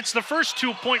gets the first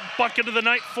 2-point bucket of the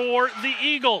night for the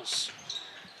Eagles.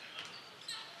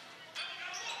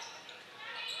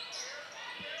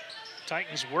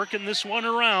 Titans working this one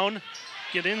around.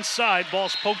 Get inside.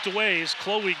 Ball's poked away as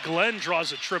Chloe Glenn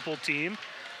draws a triple team.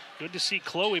 Good to see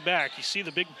Chloe back. You see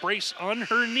the big brace on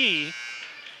her knee.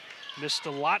 Missed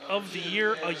a lot of the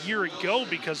year a year ago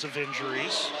because of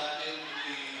injuries.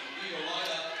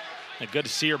 And good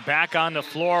to see her back on the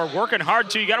floor. Working hard,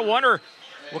 too. You got to wonder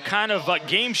what kind of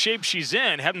game shape she's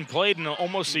in. Haven't played in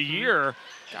almost a year.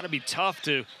 Got to be tough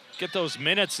to get those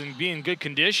minutes and be in good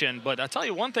condition. But I'll tell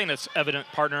you one thing that's evident,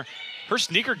 partner. Her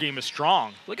sneaker game is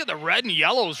strong. Look at the red and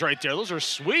yellows right there. Those are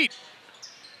sweet.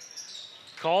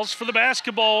 Calls for the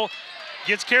basketball.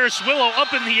 Gets Karis Willow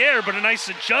up in the air, but a nice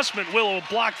adjustment. Willow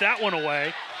blocked that one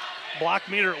away. Block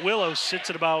meter at Willow sits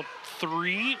at about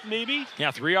 3, maybe?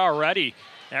 Yeah, 3 already.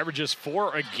 Averages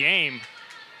 4 a game.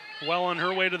 Well on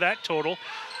her way to that total.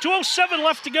 2:07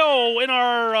 left to go in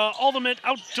our Ultimate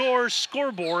Outdoor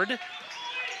scoreboard.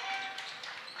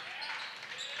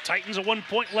 Titans at 1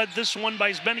 point led this one by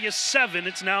as many as 7.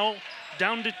 It's now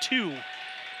down to 2.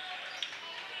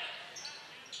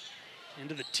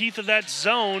 Into the teeth of that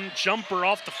zone. Jumper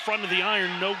off the front of the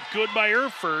iron. No good by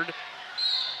Erford.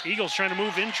 Eagles trying to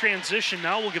move in transition.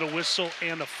 Now we'll get a whistle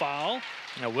and a foul.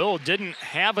 Now, Willow didn't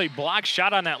have a block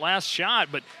shot on that last shot,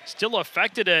 but still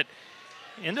affected it.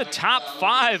 In the top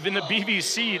 5 in the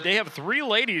BVC, they have 3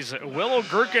 ladies, Willow,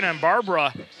 Gherkin, and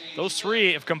Barbara. Those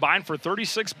 3 have combined for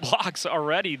 36 blocks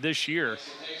already this year.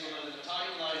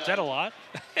 Is that a lot?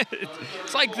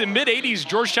 It's like the mid-'80s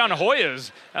Georgetown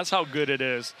Hoyas. That's how good it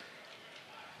is.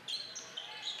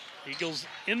 Eagles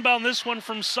inbound this one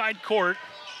from side court.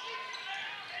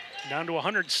 Down to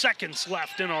 100 seconds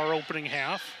left in our opening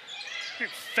half.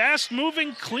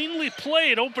 Fast-moving, cleanly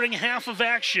played opening half of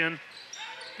action.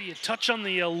 Be a touch on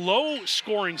the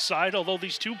low-scoring side, although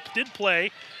these two did play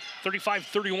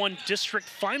 35-31 district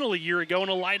final a year ago in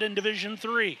Elida in Division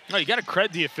III. No, you got to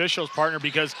credit the officials, partner,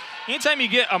 because anytime you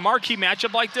get a marquee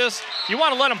matchup like this, you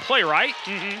want to let them play, right?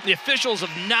 The officials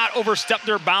have not overstepped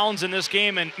their bounds in this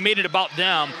game and made it about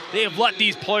them. They have let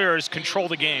these players control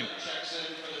the game.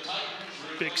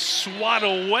 Big swat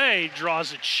away,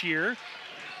 draws it sheer.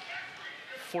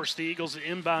 Force the Eagles to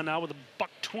inbound now with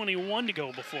 $1:21 to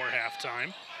go before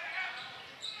halftime.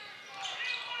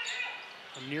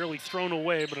 Nearly thrown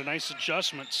away, but a nice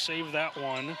adjustment. Save that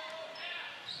one.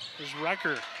 There's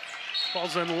Recker.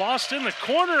 Ball's then lost in the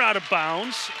corner out of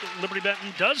bounds.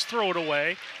 Liberty-Benton does throw it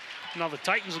away. Now the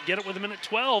Titans will get it with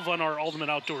 1:12 on our Ultimate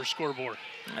Outdoor scoreboard.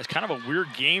 It's kind of a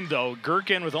weird game, though.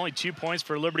 Gherkin with only 2 points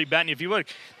for Liberty-Benton. If you would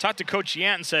have talked to Coach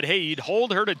Yant and said, hey, you'd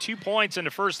hold her to 2 points in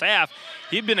the first half,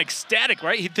 he'd been ecstatic,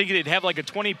 right? He'd think they'd have like a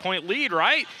 20-point lead,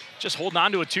 right? Just holding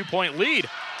on to a 2-point lead.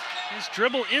 Nice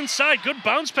dribble inside. Good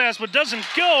bounce pass, but doesn't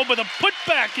go. But the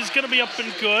putback is going to be up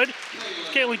and good.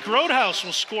 Kaylee Grodehouse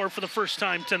will score for the first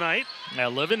time tonight. Now,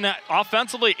 living that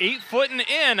offensively, 8 foot and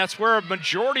in. That's where a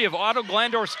majority of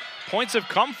Ottawa-Glandorf's points have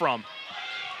come from.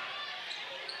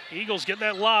 Eagles get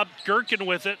that lob. Gherkin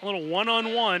with it. A little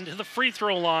one-on-one to the free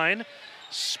throw line.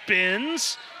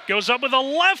 Spins. Goes up with a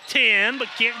left hand, but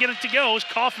can't get it to go as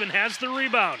Kaufman has the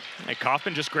rebound. Hey,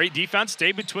 Kaufman, just great defense.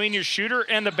 Stay between your shooter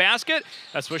and the basket.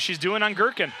 That's what she's doing on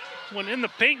Gherkin. When in the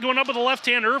paint, going up with a left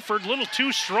hand, Erford, a little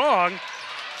too strong.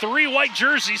 3 white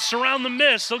jerseys surround the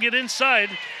miss. They'll get inside.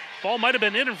 Ball might have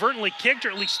been inadvertently kicked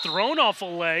or at least thrown off a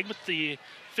leg, but the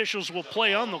officials will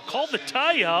play on. They'll call the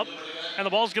tie-up, and the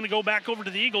ball's going to go back over to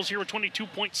the Eagles here with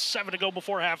 22.7 to go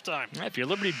before halftime. If you're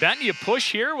Liberty-Benton, you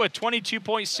push here with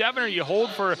 22.7, or you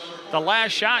hold for the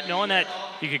last shot, knowing that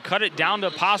you could cut it down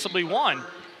to possibly 1.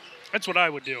 That's what I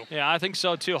would do. Yeah, I think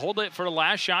so, too. Hold it for the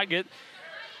last shot, get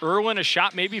Irwin a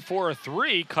shot maybe for a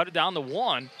 3, cut it down to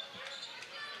 1.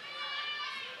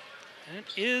 That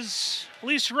is, at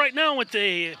least right now, what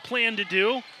they plan to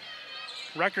do.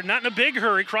 Record not in a big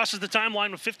hurry, crosses the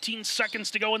timeline with 15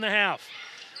 seconds to go in the half.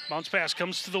 Bounce pass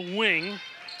comes to the wing.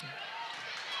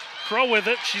 Crow with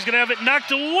it. She's going to have it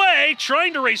knocked away,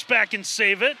 trying to race back and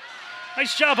save it.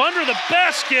 Nice job under the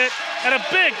basket and a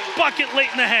big bucket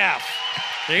late in the half.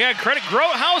 You got to credit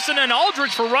Grotehouse and then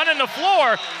Aldridge for running the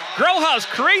floor. Grotehouse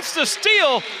creates the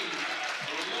steal,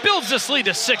 builds this lead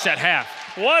to 6 at half.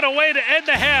 What a way to end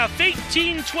the half.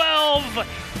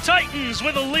 18-12, Titans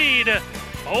with a lead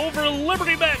over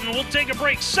Liberty-Benton. We'll take a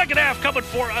break. Second half coming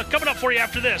up for you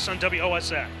after this on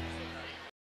WOSN.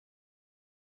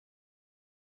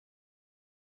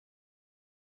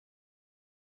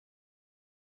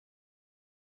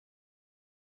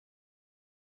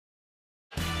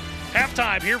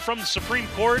 Halftime here from the Supreme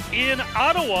Court in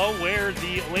Ottawa, where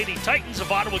the Lady Titans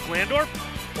of Ottawa-Glandorf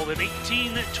hold an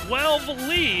 18-12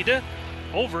 lead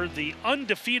over the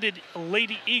undefeated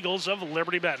Lady Eagles of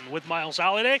Liberty-Benton. With Miles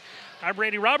Holliday, I'm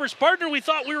Brady Roberts. Partner, we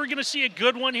thought we were going to see a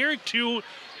good one here. 2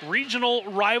 regional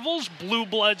rivals, blue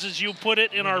bloods as you put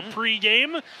it in our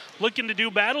pregame, looking to do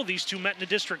battle. These two met in the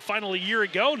district final a year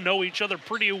ago, know each other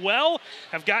pretty well,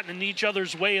 have gotten in each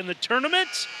other's way in the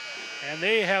tournament, and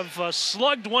they have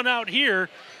slugged one out here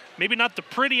Maybe not the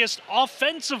prettiest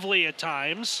offensively at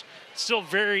times. Still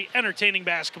very entertaining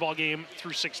basketball game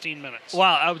through 16 minutes. Well,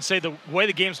 I would say the way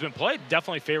the game's been played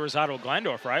definitely favors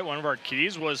Ottawa-Glandorf, right? One of our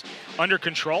keys was under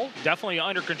control, definitely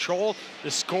under control.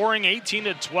 The scoring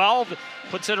 18-12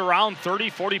 puts it around 30,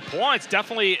 40 points.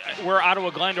 Definitely where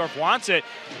Ottawa-Glandorf wants it.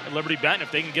 At Liberty-Benton,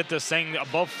 if they can get this thing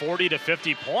above 40 to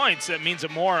 50 points, that means a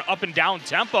more up and down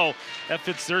tempo that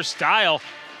fits their style.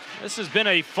 This has been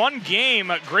a fun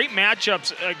game, great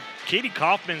matchups. Katie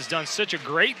Kaufman's done such a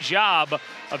great job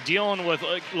of dealing with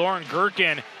Lauren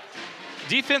Gherkin.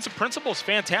 Defensive principle is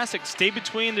fantastic. Stay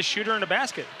between the shooter and the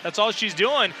basket. That's all she's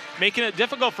doing, making it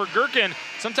difficult for Gherkin.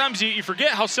 Sometimes you forget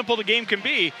how simple the game can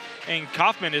be, and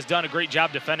Kaufman has done a great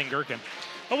job defending Gherkin.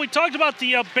 Well, we talked about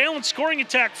the balanced scoring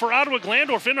attack for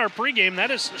Ottawa-Glandorf in our pregame.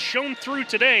 That is shown through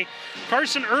today.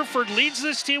 Carson Erford leads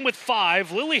this team with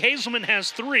 5. Lily Hazelman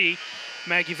has 3.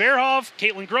 Maggie Verhoff,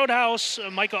 Caitlin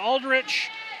Grodhaus, Micah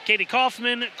Aldrich, Katie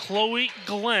Kaufman, Chloe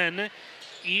Glenn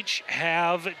each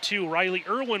have 2. Riley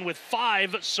Irwin with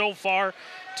 5 so far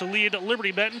to lead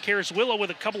Liberty-Benton. Karis Willow with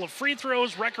a couple of free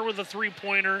throws, Recker with a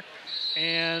 3-pointer,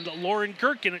 and Lauren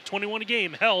Gherkin at 21 a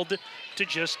game held to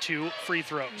just 2 free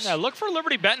throws. Yeah, look for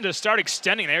Liberty-Benton to start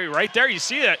extending there. Right there, you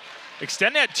see that.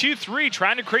 Extend that 2-3,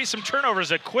 trying to create some turnovers,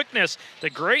 the quickness, the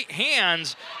great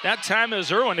hands. That time it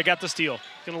was Irwin that got the steal.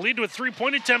 Going to lead to a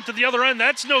 3-point attempt at the other end.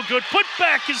 That's no good.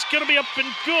 Putback is going to be up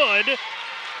and good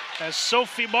as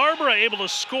Sophie Barbara able to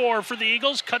score for the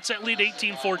Eagles. Cuts that lead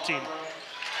 18-14.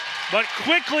 But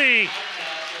quickly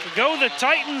go the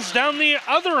Titans down the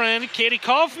other end. Katie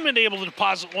Kaufman able to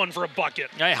deposit one for a bucket.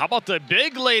 Hey, how about the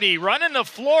big lady running the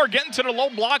floor, getting to the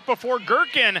low block before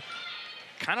Gherkin.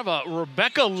 Kind of a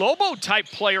Rebecca Lobo type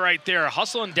play right there.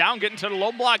 Hustling down, getting to the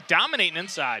low block, dominating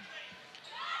inside.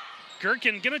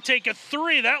 Gherkin going to take a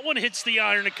 3. That one hits the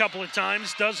iron a couple of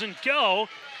times. Doesn't go.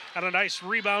 And a nice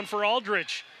rebound for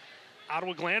Aldrich.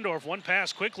 Ottawa-Glandorf, one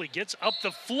pass quickly, gets up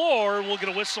the floor. We'll get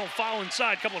a whistle foul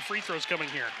inside. A couple of free throws coming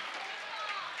here.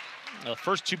 The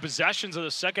first 2 possessions of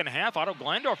the second half,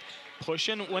 Ottawa-Glandorf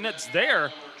pushing when it's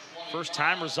there. First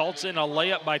time results in a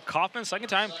layup by Kaufman. Second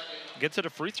time, get to the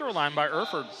free throw line by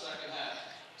Erford.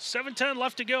 7:10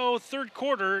 left to go, third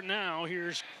quarter. Now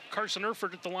here's Carson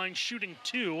Erford at the line shooting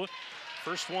 2.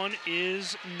 First one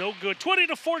is no good.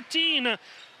 20-14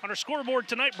 on our scoreboard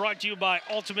tonight, brought to you by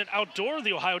Ultimate Outdoor,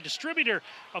 the Ohio distributor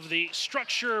of the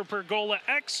Structure Pergola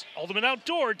X, Ultimate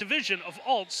Outdoor division of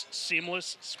Alt's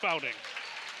Seamless Spouting.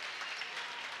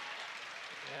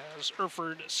 As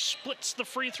Erford splits the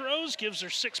free throws, gives her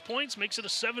 6 points, makes it a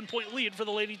 7-point lead for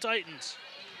the Lady Titans.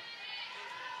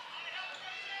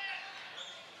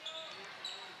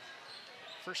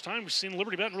 First time we've seen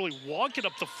Liberty-Benton really walk it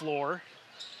up the floor.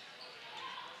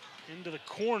 Into the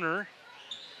corner.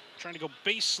 Trying to go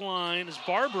baseline as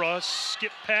Barbara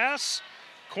skip pass.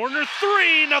 Corner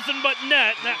 3, nothing but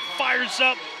net. And that fires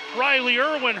up Riley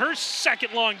Irwin, her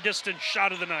second long distance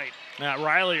shot of the night. Now,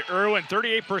 Riley Irwin,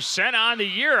 38% on the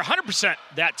year, 100%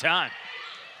 that time.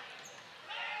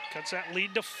 Cuts that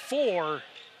lead to 4.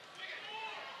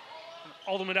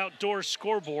 Ultimate Outdoors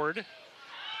scoreboard.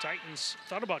 Titans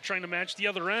thought about trying to match the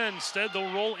other end. Instead,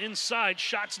 they'll roll inside.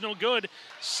 Shot's no good.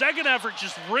 Second effort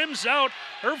just rims out.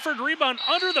 Erford rebound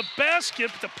under the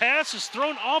basket. The pass is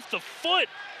thrown off the foot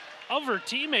of her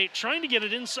teammate, trying to get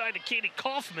it inside to Katie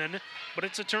Kaufman, but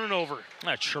it's a turnover.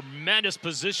 A tremendous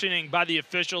positioning by the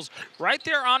officials. Right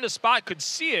there on the spot, could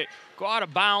see it go out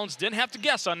of bounds. Didn't have to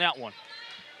guess on that one.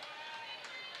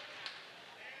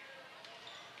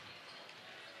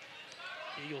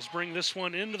 Eagles bring this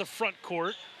one into the front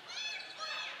court.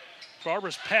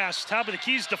 Barbara's pass, top of the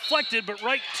keys, deflected, but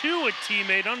right to a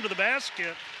teammate under the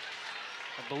basket.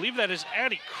 I believe that is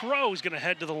Addie Crow who's going to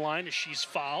head to the line as she's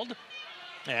fouled.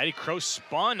 Yeah, Addie Crow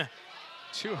spun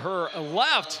to her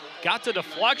left, got the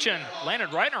deflection,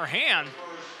 landed right in her hand,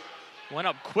 went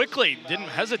up quickly, didn't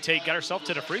hesitate, got herself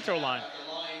to the free throw line.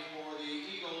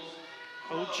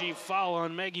 OG foul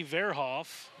on Maggie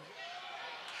Verhoff.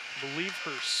 I believe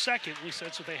her second, at least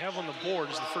that's what they have on the board,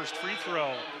 is the first free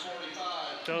throw.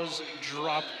 Does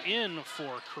drop in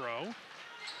for Crow.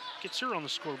 Gets her on the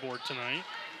scoreboard tonight.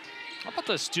 How about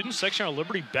the student section of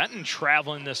Liberty-Benton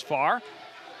traveling this far?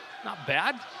 Not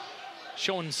bad.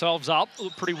 Showing themselves out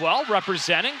pretty well,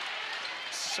 representing.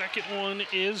 Second one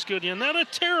is good. Yeah, not a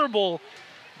terrible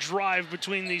drive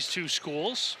between these two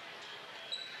schools.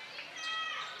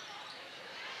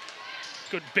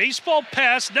 Good baseball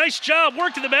pass. Nice job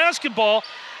working the basketball.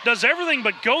 Does everything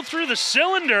but go through the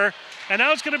cylinder. And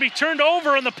now it's going to be turned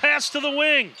over on the pass to the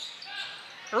wing.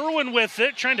 Irwin with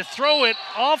it, trying to throw it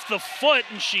off the foot,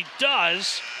 and she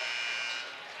does.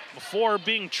 before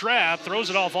being trapped, throws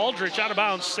it off Aldrich, out of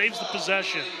bounds, saves the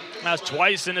possession. That's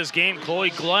twice in this game.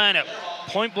 Chloe Glenn at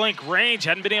point-blank range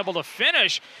hadn't been able to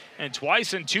finish, and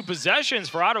twice in 2 possessions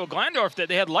for Ottawa-Glandorf that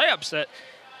they had layups that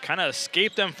kind of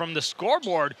escaped them from the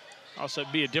scoreboard. Also,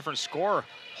 it'd be a different score,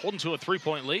 holding to a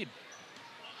 3-point lead.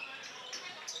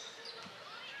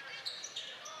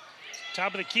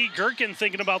 Top of the key, Gherkin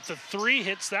thinking about the 3,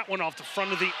 hits that one off the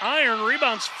front of the iron.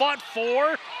 Rebounds fought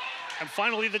for, and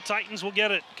finally the Titans will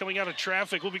get it. Coming out of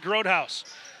traffic will be Grotehouse.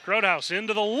 Grotehouse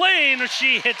into the lane,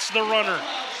 she hits the runner.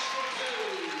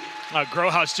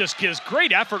 Grotehouse just gives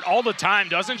great effort all the time,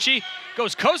 doesn't she?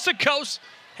 Goes coast to coast,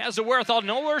 has the wherewithal to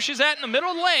know where she's at in the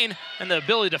middle of the lane, and the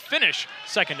ability to finish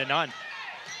second to none.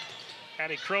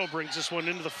 Addie Crow brings this one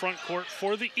into the front court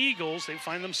for the Eagles. They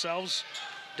find themselves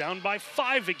down by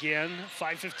 5 again.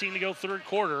 5:15 to go, third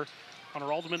quarter on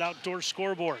our Ultimate Outdoor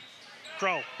scoreboard.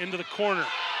 Crow into the corner.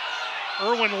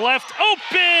 Irwin left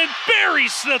open,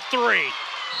 buries the 3.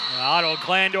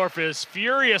 Ottawa-Glandorf is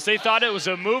furious. They thought it was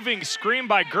a moving screen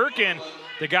by Gherkin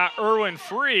that got Irwin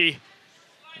free.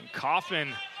 And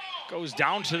Kaufman goes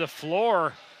down to the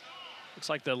floor. Looks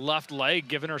like the left leg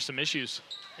giving her some issues.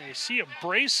 You see a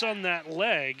brace on that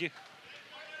leg.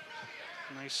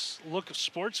 Nice look of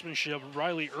sportsmanship.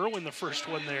 Riley Irwin, the first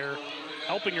one there,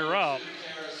 helping her out.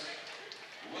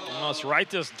 Let's write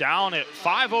this down at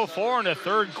 5:04 in the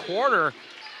third quarter.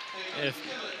 If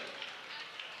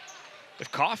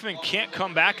Kaufman can't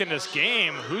come back in this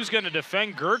game, who's going to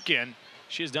defend Gherkin?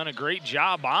 She's done a great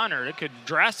job on her. It could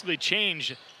drastically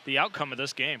change the outcome of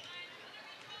this game.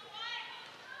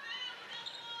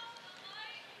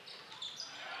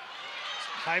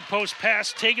 High post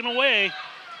pass taken away.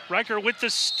 Recker with the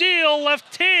steal,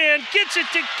 left hand, gets it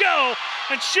to go,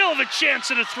 and she'll have a chance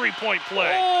at a 3-point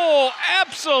play. Oh,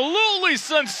 absolutely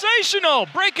sensational.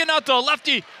 Breaking out the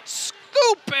lefty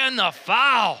scoop and the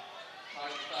foul.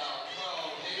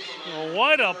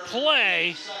 What a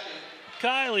play.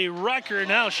 Kylie Recker,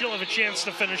 now she'll have a chance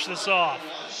to finish this off.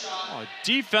 Oh,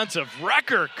 defensive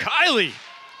Recker, Kylie.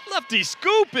 Lefty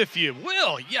scoop, if you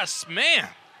will. Yes, ma'am.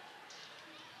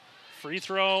 Free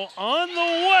throw on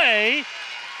the way.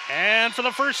 And for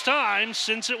the first time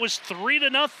since it was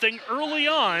 3-0 early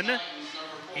on,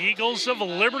 Eagles of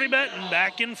Liberty-Benton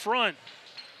back in front.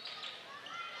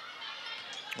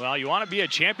 Well, you want to be a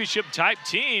championship-type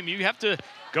team, you have to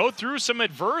go through some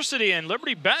adversity, and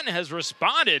Liberty-Benton has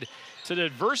responded to the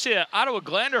adversity that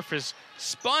Ottawa-Glandorf has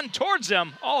spun towards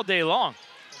them all day long.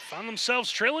 Found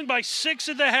themselves trailing by 6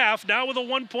 at the half, now with a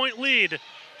 1-point lead.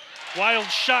 Wild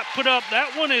shot put up,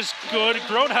 that one is good.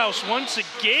 Grotehouse once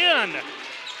again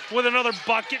with another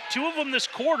bucket, 2 of them this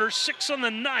quarter, 6 on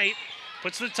the night.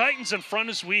 Puts the Titans in front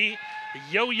as we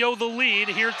yo-yo the lead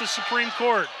here at the Supreme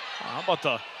Court. How about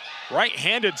the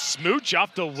right-handed smooch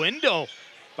off the window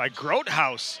by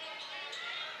Grotehouse?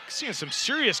 Seeing some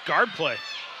serious guard play.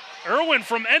 Irwin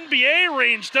from NBA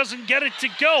range doesn't get it to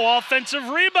go. Offensive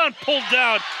rebound pulled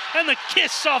down, and the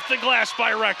kiss off the glass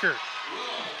by Recker.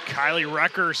 Kylie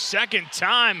Recker, second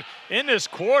time in this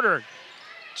quarter,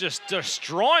 just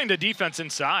destroying the defense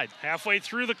inside. Halfway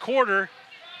through the quarter,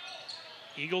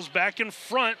 Eagles back in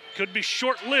front. Could be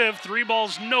short-lived. 3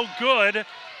 balls, no good.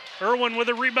 Irwin with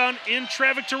a rebound in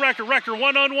traffic to Recker. Recker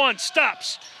one-on-one,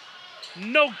 stops.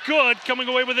 No good. Coming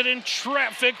away with it in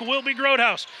traffic will be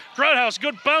Grotehouse. Grotehouse,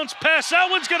 good bounce pass.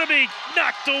 That one's going to be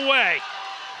knocked away.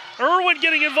 Irwin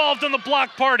getting involved in the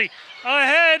block party.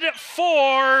 Ahead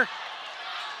for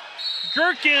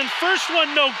Gherkin. First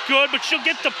one no good, but she'll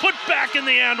get the putback in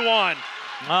the and one.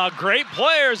 Great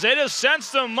players. They just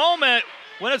sense the moment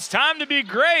when it's time to be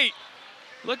great.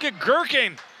 Look at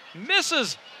Gherkin.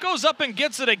 Misses, goes up and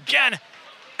gets it again.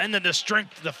 And then the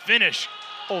strength, the finish.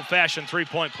 Old-fashioned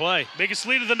 3-point play. Biggest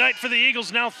lead of the night for the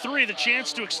Eagles, now 3. The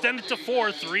chance to extend it to 4.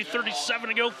 3:37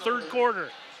 to go, third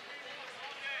quarter.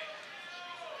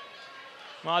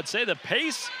 Well, I'd say the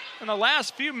pace in the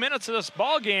last few minutes of this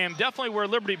ball game definitely where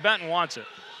Liberty-Benton wants it.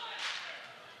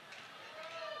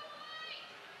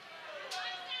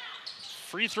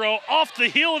 Free throw off the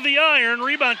heel of the iron.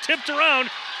 Rebound tipped around.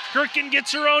 Gherkin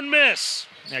gets her own miss.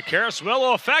 Yeah, Karis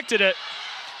Willow affected it.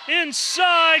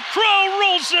 Inside, Crow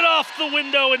rolls it off the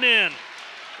window and in.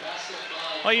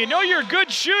 Well, you know you're a good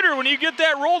shooter when you get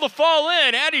that roll to fall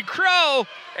in. Addie Crow,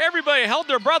 everybody held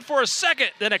their breath for a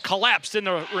second, then it collapsed in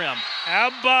the rim.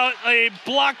 How about a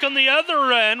block on the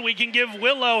other end? We can give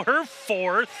Willow her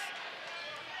 4th.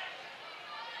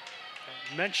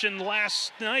 Mentioned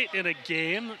last night in a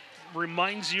game,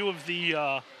 reminds you of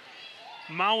the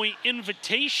Maui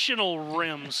Invitational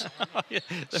rims.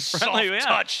 Soft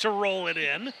touch to roll it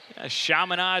in. Yeah,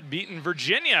 Chaminade beating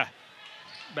Virginia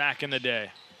back in the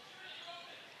day.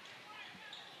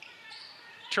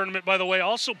 tournament, by the way,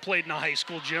 also played in a high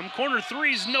school gym. Corner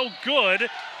three's no good.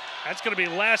 That's going to be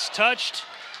last touched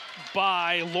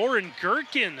by Lauren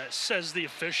Gherkin, says the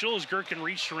official, as Gherkin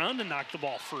reached around and knocked the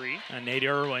ball free. And Nate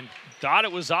Irwin thought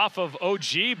it was off of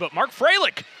OG, but Mark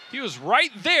Freilich, he was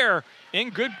right there in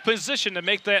good position to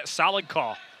make that solid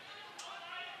call.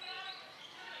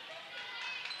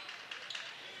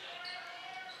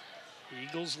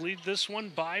 Eagles lead this one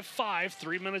by 5.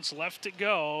 3 minutes left to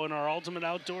go in our Ultimate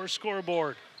Outdoor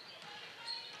scoreboard.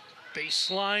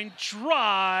 Baseline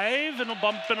drive and a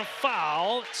bump and a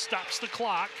foul. It stops the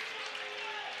clock.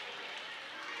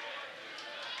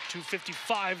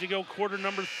 2:55 to go, quarter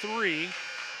number 3.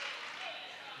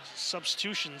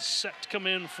 Substitutions set to come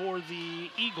in for the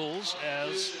Eagles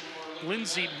as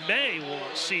Lindsay May will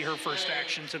see her first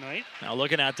action tonight. Now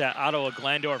looking at that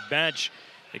Ottawa-Glandorf bench,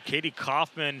 Katie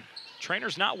Kaufman,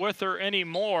 trainer's not with her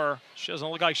anymore. She doesn't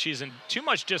look like she's in too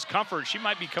much discomfort. She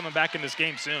might be coming back in this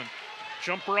game soon.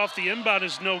 Jumper off the inbound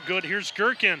is no good. Here's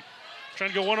Gherkin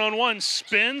trying to go one-on-one.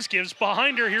 Spins, gives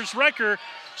behind her. Here's Recker.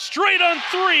 Straight on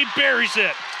 3, buries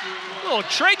it. A little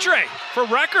tray for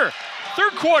Recker.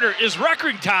 Third quarter is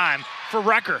record time for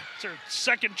Recker. It's her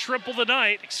second triple of the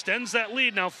night. Extends that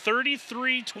lead now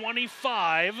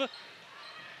 33-25.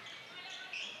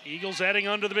 Eagles adding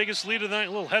on to the biggest lead of the night.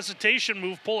 A little hesitation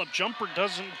move. Pull-up jumper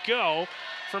doesn't go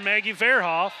for Maggie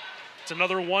Verhoff. It's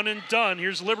another one and done.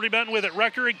 Here's Liberty-Benton with it.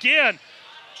 Recker again.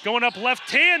 Going up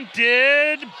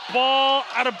left-handed. Ball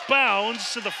out of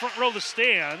bounds to the front row of the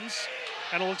stands.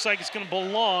 And it looks like it's going to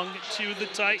belong to the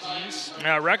Titans.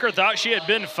 Now, Recker thought she had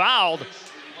been fouled.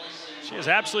 She has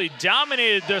absolutely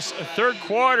dominated this third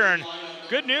quarter. And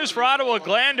good news for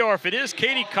Ottawa-Glandorf. It is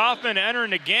Katie Kaufman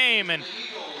entering the game. And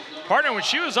partner, when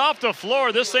she was off the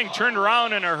floor, this thing turned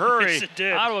around in a hurry. Yes, it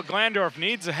did. Ottawa-Glandorf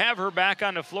needs to have her back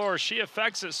on the floor. She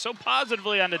affects it so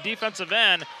positively on the defensive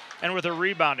end and with her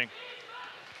rebounding.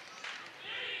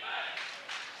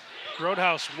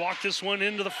 Roadhouse walked this one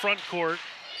into the front court.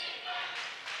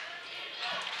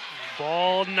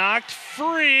 Ball knocked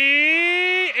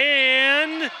free,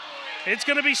 and it's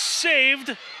going to be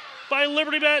saved by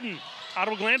Liberty-Benton.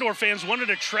 Ottawa-Glandorf fans wanted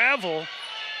to travel.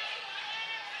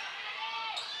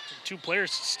 Two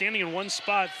players standing in one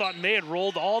spot thought May had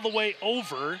rolled all the way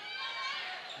over,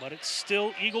 but it's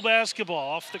still Eagle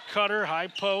basketball. Off the cutter, high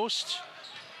post.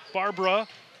 Barbara.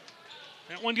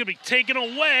 That one going to be taken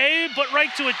away, but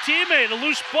right to a teammate. A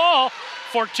loose ball.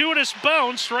 Fortuitous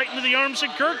bounce right into the arms of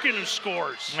Gherkin, who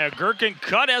scores. Yeah, Gherkin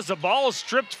cut as the ball is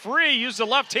stripped free. Used the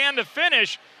left hand to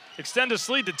finish. Extend this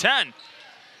lead to 10.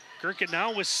 Gherkin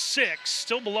now with 6,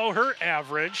 still below her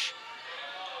average.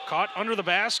 Caught under the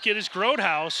basket is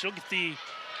Grodhouse. She'll get the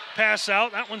pass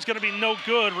out. That one's going to be no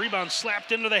good. Rebound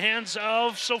slapped into the hands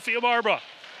of Sophia Barbara.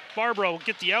 Barbara will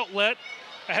get the outlet.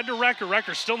 Ahead to Recker.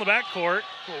 Recker still in the backcourt.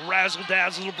 A little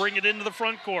razzle-dazzle to bring it into the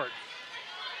front court.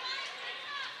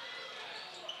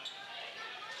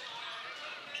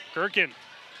 Gherkin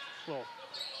will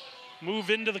move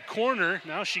into the corner.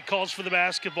 Now she calls for the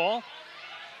basketball.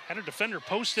 Had her defender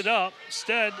posted up.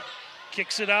 Instead,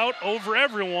 kicks it out over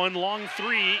everyone. Long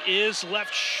 3 is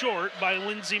left short by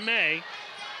Lindsay May.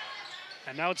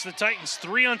 And now it's the Titans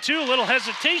 3-on-2. Little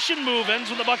hesitation move. Ends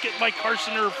with a bucket by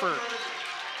Carson Erfurt.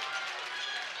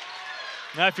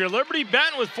 Now, if you're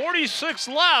Liberty-Benton with 46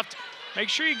 left, make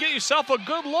sure you get yourself a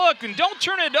good look and don't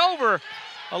turn it over.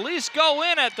 At least go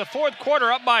in at the fourth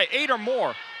quarter up by 8 or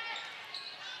more.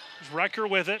 There's Recker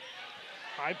with it.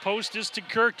 High post is to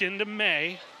Gherkin to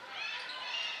May.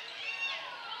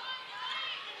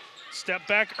 Step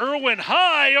back, Irwin,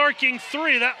 high arcing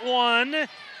 3. That one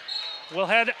will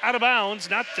head out of bounds.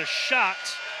 Not the shot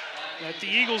that the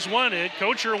Eagles wanted.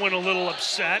 Coach Irwin a little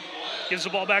upset. Gives the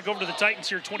ball back over to the Titans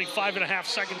here. 25.5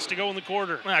 seconds to go in the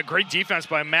quarter. Great defense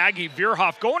by Maggie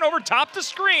Verhoff. Going over top the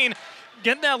screen.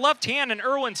 Getting that left hand in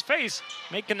Irwin's face.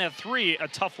 Making that 3 a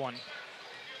tough one.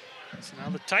 So now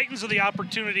the Titans have the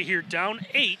opportunity here. Down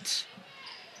 8.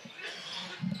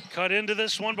 Cut into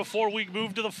this one before we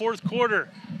move to the fourth quarter.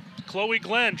 Chloe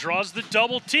Glenn draws the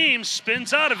double team.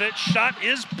 Spins out of it. Shot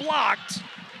is blocked.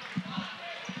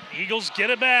 Eagles get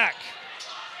it back.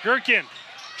 Gherkin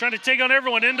trying to take on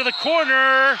everyone into the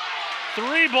corner.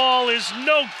 3 ball is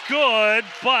no good,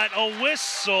 but a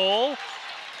whistle.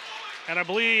 And I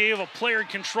believe a player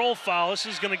control foul. This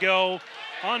is going to go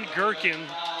on Gherkin,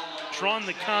 drawn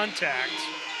the contact.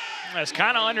 That's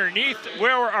kind of underneath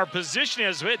where our position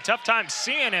is. We had a tough time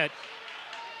seeing it.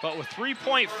 But with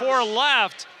 3.4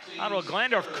 left,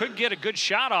 Ottawa-Glandorf could get a good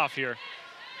shot off here.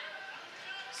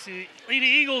 See, Lady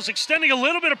Eagles extending a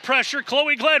little bit of pressure.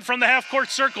 Chloe Glenn from the half-court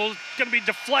circle going to be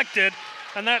deflected,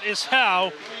 and that is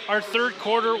how our third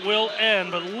quarter will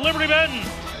end. But Liberty-Benton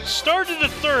started the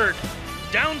third,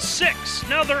 down 6.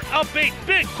 Now they're up 8.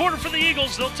 Big quarter for the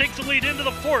Eagles. They'll take the lead into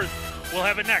the fourth. We'll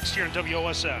have it next here on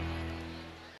WOSN.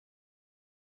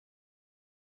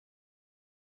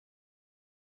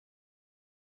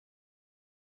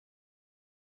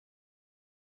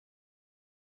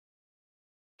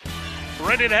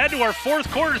 Ready to head to our fourth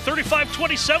quarter,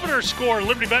 35-27 our score.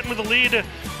 Liberty-Benton with the lead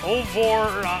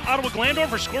over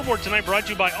Ottawa-Glandorf. Our scoreboard tonight brought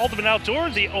to you by Ultimate Outdoor,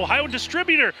 the Ohio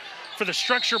distributor for the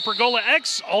Structure Pergola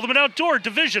X, Ultimate Outdoor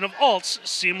division of Alt's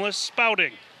Seamless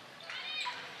Spouting.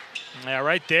 Yeah,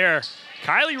 right there.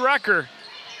 Kylie Recker,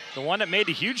 the one that made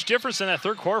a huge difference in that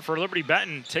third quarter for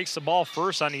Liberty-Benton, takes the ball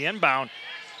first on the inbound.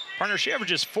 Partner, she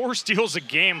averages 4 steals a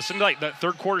game. It seemed like that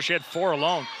third quarter she had 4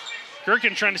 alone.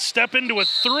 Gherkin trying to step into a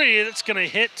 3. That's going to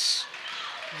hit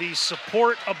the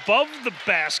support above the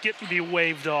basket and be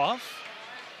waved off.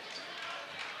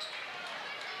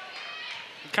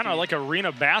 Kind of like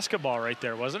arena basketball right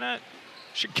there, wasn't it?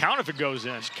 Should count if it goes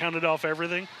in. Just counted off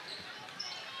everything.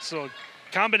 So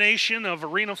combination of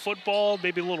arena football,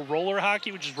 maybe a little roller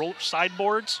hockey, which is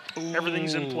sideboards. Ooh.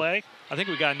 Everything's in play. I think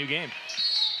we got a new game.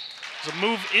 There's a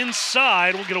move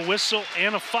inside. We'll get a whistle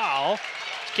and a foul.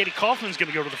 Katie Kaufman's going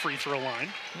to go to the free throw line.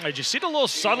 Did you see the little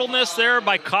subtleness there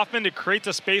by Kaufman to create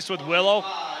the space with Willow?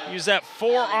 Use that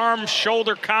forearm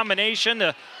shoulder combination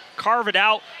to carve it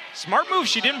out. Smart move.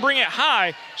 She didn't bring it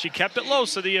high. She kept it low,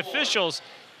 so the officials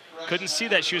couldn't see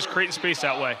that she was creating space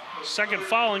that way. Second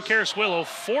foul on Karis Willow.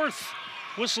 Fourth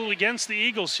whistle against the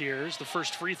Eagles here. The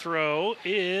first free throw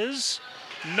is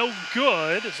no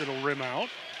good as it'll rim out.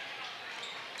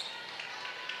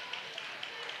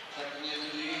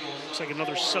 Looks like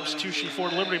another substitution for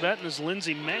Liberty-Benton as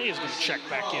Lindsay May is going to check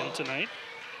back in tonight.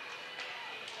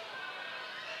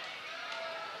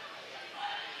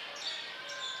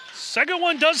 Second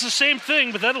one does the same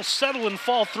thing, but that'll settle and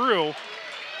fall through.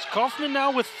 It's Kaufman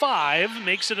now with 5,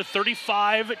 makes it a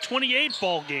 35-28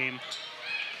 ball game.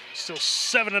 Still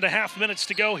 7.5 minutes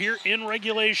to go here in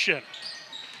regulation.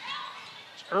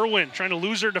 Irwin trying to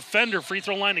lose her defender. Free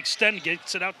throw line extend,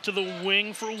 gets it out to the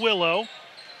wing for Willow.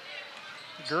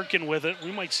 Gherkin with it.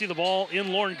 We might see the ball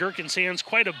in Lauren Gherkin's hands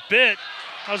quite a bit.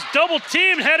 I was double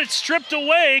teamed, had it stripped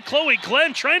away. Chloe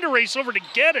Glenn trying to race over to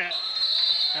get it.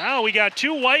 Now we got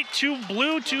 2 white, 2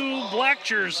 blue, 2 black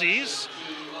jerseys.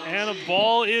 And the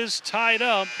ball is tied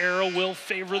up. Arrow will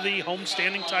favor the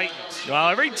homestanding Titans. Well,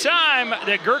 every time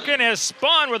that Gherkin has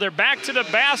spun with her back to the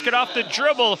basket off the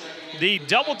dribble, the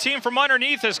double team from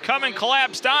underneath has come and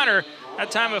collapsed on her.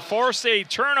 That time it forced a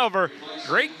turnover.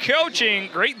 Great coaching,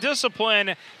 great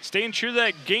discipline, staying true to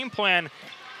that game plan.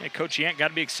 And Coach Yant got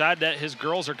to be excited that his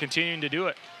girls are continuing to do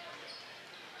it.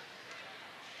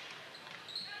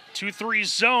 2-3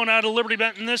 zone out of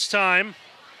Liberty-Benton this time.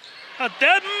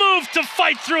 That move to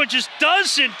fight through it just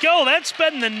doesn't go. That's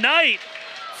been the night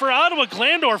for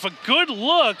Ottawa-Glandorf. A good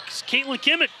look. Caitlin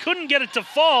Kimmett couldn't get it to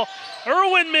fall.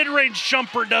 Irwin mid-range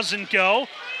jumper doesn't go.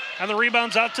 And the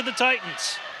rebound's out to the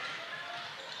Titans.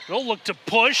 They'll look to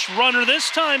push. Runner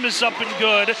this time is up and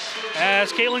good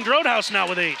as Caitlin Grothaus now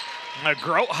with 8.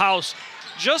 Grothaus,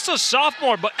 just a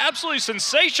sophomore, but absolutely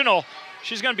sensational.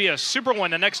 She's going to be a super one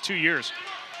the next 2 years.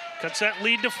 Cuts that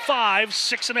lead to 5.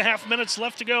 6.5 minutes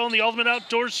left to go on the Ultimate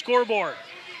Outdoors scoreboard.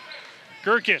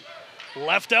 Gherkin,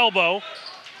 left elbow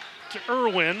to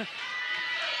Irwin.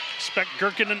 Expect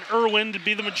Gherkin and Irwin to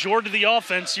be the majority of the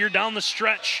offense here down the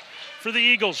stretch for the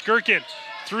Eagles. Gherkin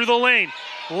through the lane.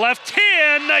 Left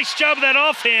hand, nice job of that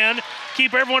offhand.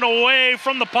 Keep everyone away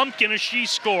from the pumpkin as she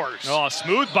scores. Oh,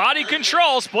 smooth body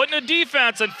control, splitting the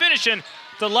defense and finishing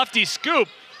the lefty scoop,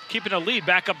 keeping the lead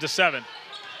back up to 7.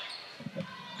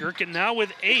 Gherkin now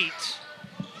with 8.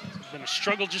 It's been a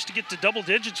struggle just to get to double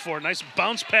digits for her. Nice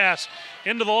bounce pass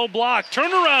into the low block.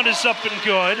 Turnaround is up and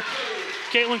good.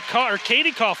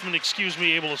 Katie Kaufman,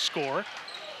 able to score.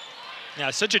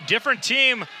 Yeah, such a different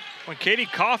team when Katie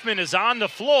Kaufman is on the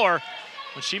floor.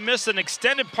 When she missed an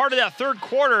extended part of that third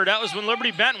quarter, that was when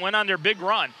Liberty-Benton went on their big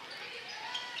run.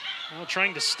 Well,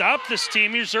 trying to stop this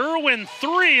team. Here's Irwin,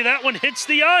 3. That one hits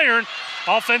the iron.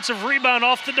 Offensive rebound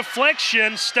off the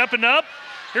deflection. Stepping up.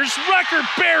 Here's Recker,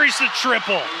 buries the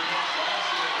triple.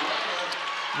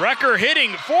 Recker hitting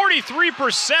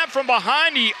 43% from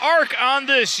behind the arc on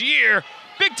this year.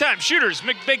 Big-time shooters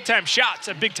make big-time shots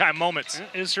at big-time moments.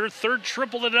 That is her 3rd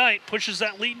triple tonight. Pushes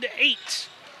that lead to 8.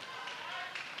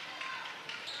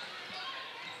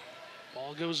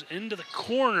 Ball goes into the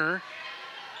corner.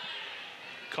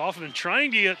 Kaufman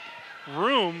trying to get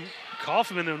room.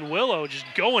 Kaufman and Willow just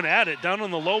going at it down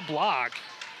on the low block.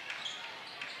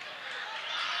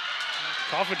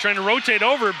 Kaufman trying to rotate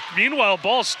over. Meanwhile,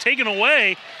 ball's taken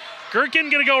away. Gherkin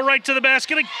going to go right to the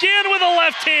basket again with a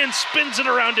left hand, spins it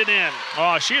around and in.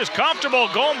 Oh, she is comfortable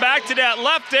going back to that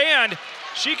left hand.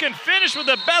 She can finish with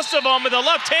the best of them with the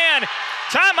left hand.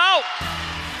 Timeout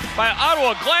by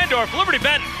Ottawa-Glandorf.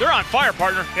 Liberty-Benton, they're on fire,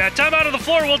 partner. Yeah, timeout of the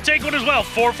floor. We'll take one as well.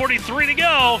 4:43 to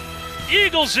go.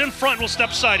 Eagles in front. We'll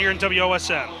step aside here in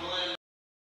WOSN.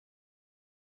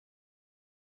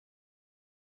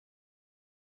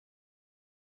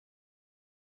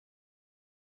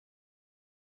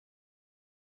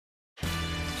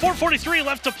 .443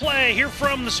 left to play here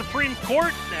from the Supreme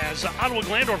Court as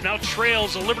Ottawa-Glandorf now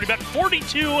trails Liberty-Benton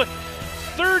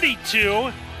 42-32.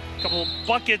 A couple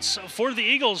buckets for the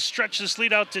Eagles stretch this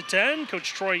lead out to 10.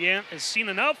 Coach Troy Yant has seen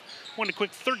enough. Wanted a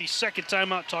quick 30-second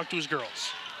timeout, talk to his girls.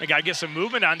 They got to get some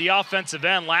movement on the offensive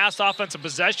end. Last offensive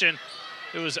possession,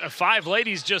 it was 5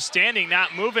 ladies just standing,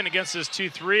 not moving against this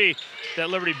 2-3 that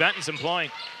Liberty-Benton's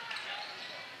employing.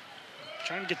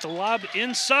 Trying to get the lob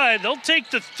inside. They'll take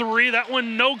the 3. That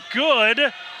one no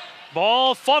good.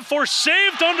 Ball fought for,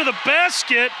 saved under the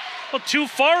basket. Well, too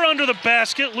far under the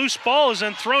basket. Loose ball is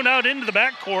then thrown out into the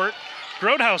backcourt.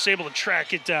 Grotehouse able to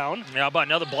track it down. Yeah, how about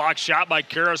another block shot by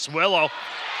Karis Willow.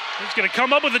 He's going to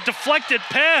come up with a deflected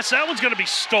pass. That one's going to be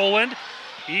stolen.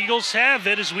 Eagles have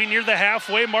it as we near the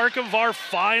halfway mark of our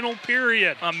final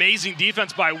period. Amazing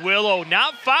defense by Willow.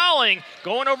 Not fouling,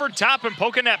 going over top and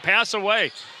poking that pass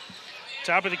away.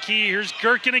 Top of the key, here's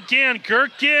Gherkin again.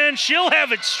 Gherkin, she'll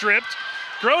have it stripped.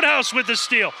 Grotehouse with the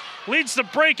steal. Leads the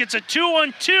break, it's a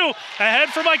 2-on-2. Ahead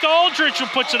for Micah Aldrich who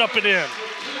puts it up and in.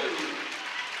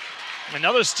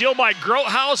 Another steal by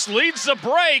Grotehouse leads the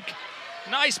break.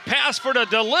 Nice pass for the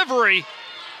delivery.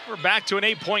 We're back to an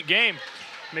 8-point game.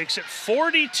 Makes it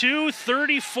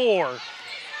 42-34.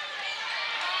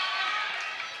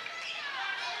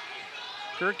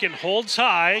 Gherkin holds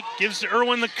high, gives to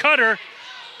Irwin the cutter.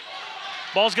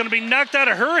 Ball's going to be knocked out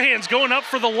of her hands, going up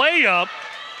for the layup.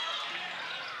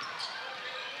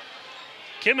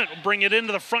 Kimmett will bring it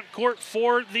into the front court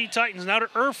for the Titans. Now to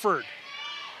Erford.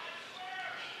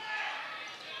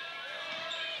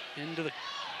 Into the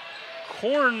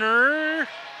corner.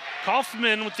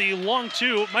 Kaufman with the long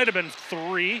 2. It might have been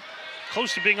 3.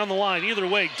 Close to being on the line. Either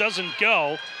way, doesn't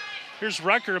go. Here's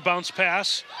Recker, a bounce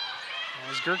pass.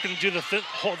 As Gherkin do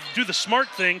the smart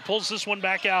thing, pulls this one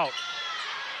back out.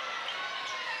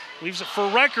 Leaves it for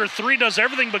Recker. 3 does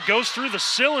everything but goes through the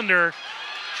cylinder.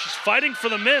 She's fighting for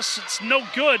the miss. It's no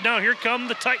good. Now here come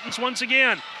the Titans once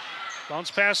again. Bounce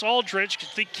pass Aldrich,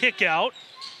 gets the kick out.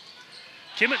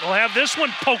 Kimmett will have this one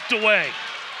poked away.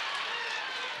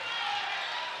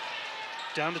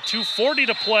 Down to 2:40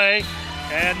 to play.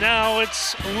 And now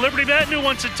it's Liberty-Benton who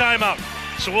wants a timeout.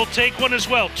 So we'll take one as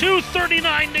well.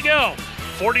 2:39 to go.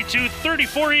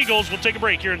 42-34 Eagles. We'll take a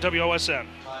break here in WOSN.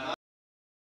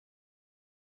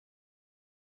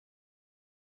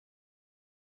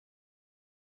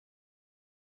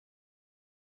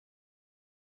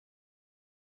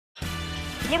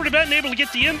 Liberty-Benton able to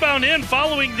get the inbound in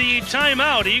following the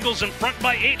timeout. Eagles in front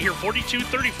by 8 here,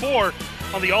 42-34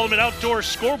 on the Ultimate Outdoor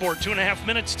scoreboard. 2.5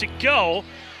 minutes to go.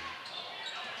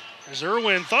 As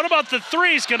Irwin thought about the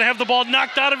 3, he's going to have the ball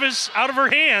knocked out of her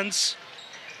hands.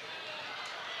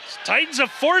 Titans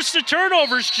have forced the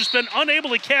turnovers, just been unable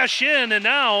to cash in, and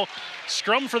now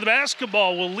scrum for the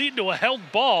basketball will lead to a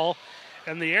held ball,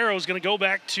 and the arrow is going to go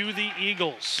back to the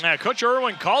Eagles. Yeah, Coach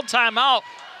Irwin called timeout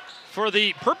for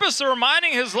the purpose of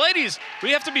reminding his ladies,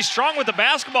 we have to be strong with the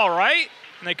basketball, right?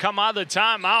 And they come out of the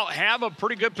timeout, have a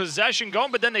pretty good possession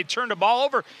going, but then they turn the ball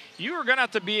over. You are going to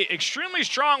have to be extremely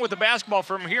strong with the basketball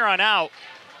from here on out.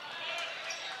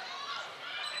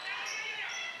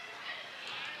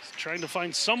 Trying to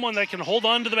find someone that can hold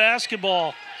on to the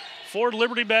basketball for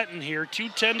Liberty-Benton here.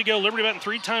 2:10 to go. Liberty-Benton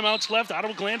 3 timeouts left.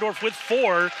 Ottawa-Glandorf with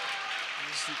 4. As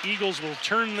the Eagles will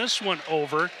turn this one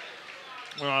over.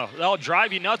 Well, that'll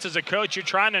drive you nuts as a coach. You're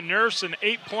trying to nurse an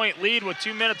 8-point lead with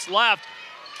 2 minutes left.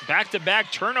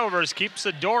 Back-to-back turnovers keeps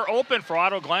the door open for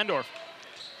Ottawa-Glandorf.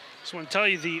 Just want to tell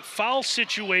you the foul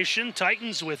situation.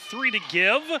 Titans with 3 to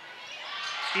give.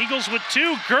 Eagles with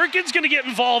 2. Gherkin's going to get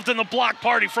involved in the block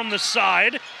party from the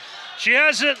side. She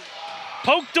has it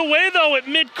poked away, though, at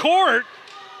midcourt.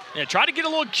 Yeah, tried to get a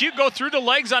little cute, go through the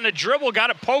legs on the dribble,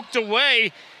 got it poked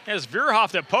away. As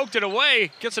Veerhoff that poked it away,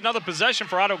 gets another possession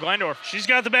for Ottawa-Glandorf. She's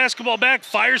got the basketball back,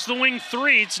 fires the wing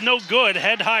 3. It's no good.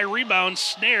 Head-high rebound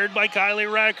snared by Kylie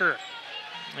Recker.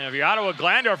 Yeah, if you're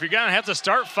Ottawa-Glandorf, you're going to have to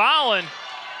start fouling.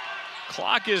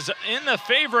 Clock is in the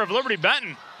favor of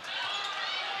Liberty-Benton.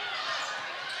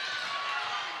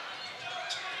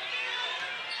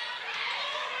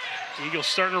 Eagles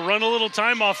starting to run a little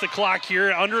time off the clock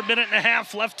here. Under a minute and a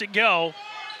half left to go.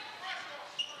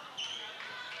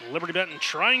 Liberty-Benton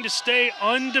trying to stay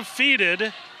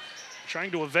undefeated,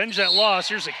 trying to avenge that loss.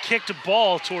 Here's a kicked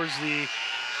ball towards the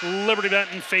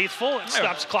Liberty-Benton faithful. It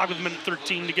stops the clock with a minute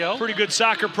 13 to go. Pretty good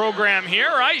soccer program here,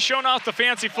 right? Showing off the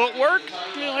fancy footwork.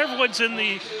 Well, everyone's in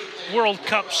the World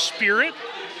Cup spirit.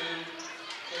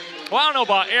 Well, I don't know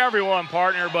about everyone,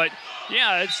 partner, but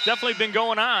yeah, it's definitely been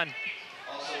going on.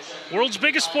 World's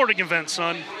biggest sporting event,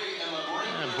 son.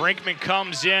 And Brinkman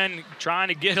comes in trying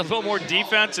to get a little more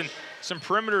defense and some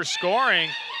perimeter scoring.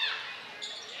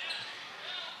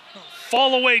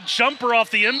 Fall away jumper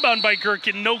off the inbound by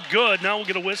Gherkin, no good. Now we'll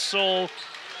get a whistle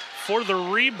for the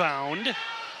rebound.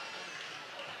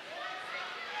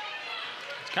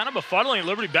 It's kind of befuddling.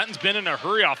 Liberty-Benton's been in a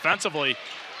hurry offensively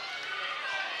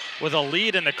with a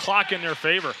lead and the clock in their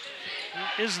favor.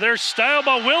 Is their style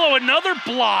by Willow, another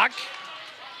block.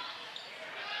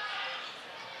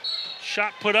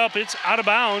 Shot put up, it's out of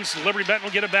bounds. Liberty-Benton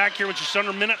will get it back here with just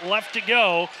under a minute left to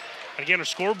go. Again, a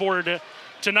scoreboard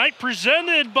tonight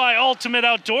presented by Ultimate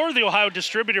Outdoor, the Ohio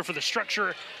distributor for the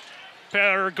Structure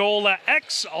Pergola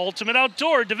X Ultimate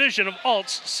Outdoor division of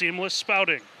Alt's Seamless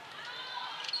Spouting.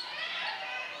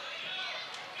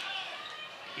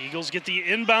 Eagles get the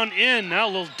inbound in. Now a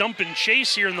little dump and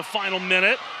chase here in the final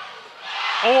minute.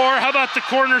 Or how about the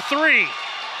corner three?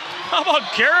 How about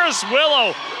Karis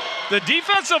Willow? The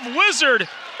defensive wizard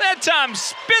that time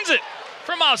spins it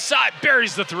from outside,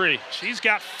 buries the three. She's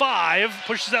got 5,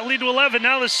 pushes that lead to 11.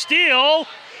 Now the steal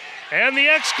and the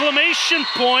exclamation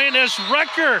point as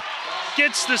Recker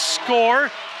gets the score.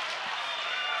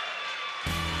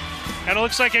 And it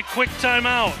looks like a quick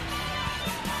timeout.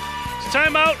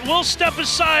 Timeout, we'll step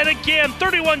aside again.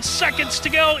 31 seconds to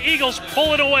go. Eagles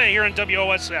pull it away here in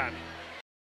WOSN.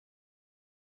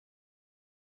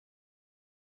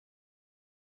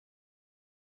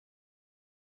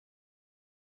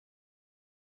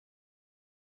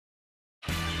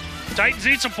 Titans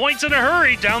need some points in a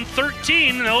hurry. Down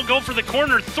 13, and they'll go for the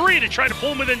corner 3 to try to pull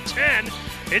them within 10.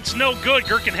 It's no good.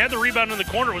 Gherkin had the rebound in the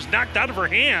corner, was knocked out of her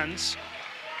hands.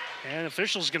 And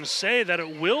officials going to say that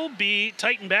it will be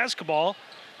Titan basketball.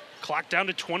 Clock down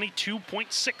to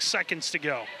 22.6 seconds to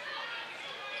go.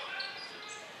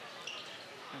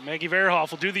 And Maggie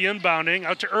Verhoff will do the inbounding.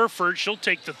 Out to Erford. She'll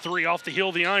take the 3 off the heel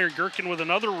of the iron. Gherkin with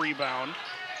another rebound.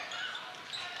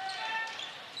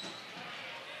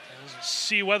 Let's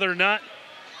see whether or not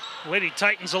Lady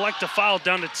Titans elect to foul.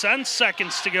 Down to 10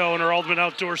 seconds to go in our Ultimate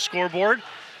Outdoor scoreboard.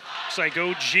 Looks like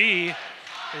OG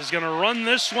is going to run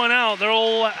this one out.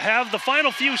 They'll have the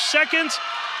final few seconds.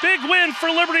 Big win for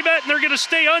Liberty-Benton. They're going to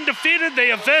stay undefeated.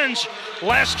 They avenge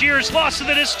last year's loss to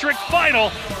the district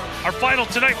final. Our final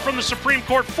tonight from the Supreme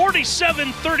Court,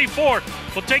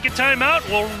 47-34. We'll take a timeout.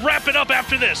 We'll wrap it up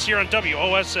after this here on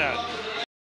WOSN.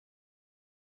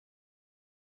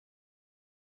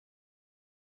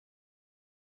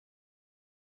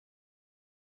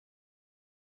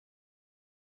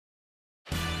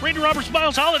 Randy Roberts,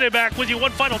 Miles Holiday back with you one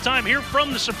final time here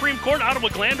from the Supreme Court,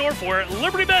 Ottawa-Glandorf, where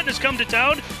Liberty-Benton has come to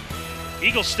town.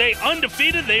 Eagles stay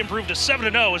undefeated. They improved to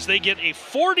 7-0 as they get a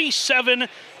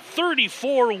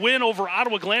 47-34 win over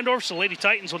Ottawa-Glandorf. So Lady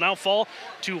Titans will now fall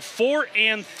to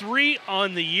 4-3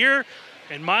 on the year.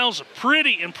 And Miles, a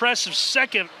pretty impressive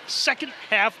second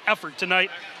half effort tonight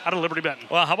out of Liberty-Benton.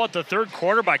 Well, how about the third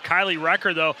quarter by Kylie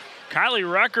Recker, though? Kylie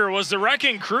Recker was the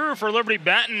wrecking crew for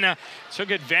Liberty-Benton.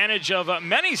 Took advantage of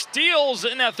many steals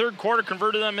in that third quarter,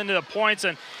 converted them into the points.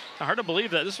 And hard to believe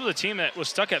that this was a team that was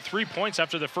stuck at 3 points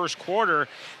after the first quarter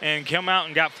and came out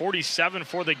and got 47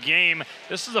 for the game.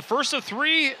 This is the first of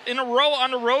 3 in a row on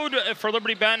the road for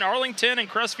Liberty-Benton. Arlington and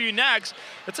Crestview next.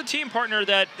 It's a team partner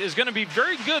that is going to be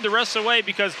very good the rest of the way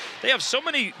because they have so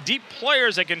many deep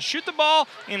players that can shoot the ball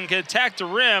and can attack the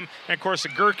rim. And, of course, the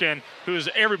Gherkin, who's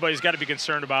everybody's got to be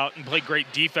concerned about and play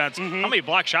great defense. How many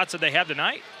block shots did they have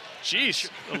tonight? Jeez,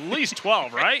 at least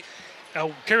 12, right?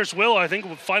 Karis Willow, I think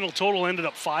the final total ended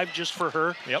up 5 just for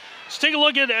her. Yep. Let's take a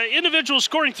look at individuals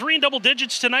scoring 3 in double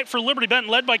digits tonight for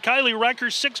Liberty-Benton, led by Kylie Recker,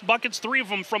 6 buckets, 3 of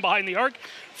them from behind the arc.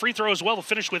 Free throw as well to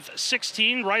finish with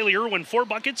 16. Riley Irwin, 4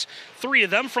 buckets, 3 of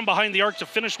them from behind the arc to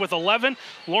finish with 11.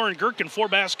 Lauren Gherkin, 4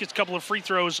 baskets, couple of free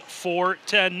throws for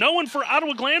 10. No one for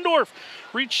Ottawa-Glandorf.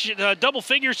 Reached double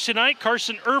figures tonight.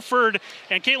 Carson Erford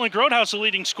and Caitlin Grodhouse, the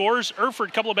leading scorers.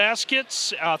 Erford, couple of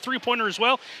baskets, 3-pointer as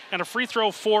well, and a free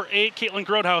throw for 8. Caitlin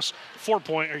Grodhouse,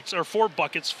 4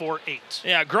 buckets for 8.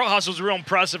 Yeah, Grodhouse was real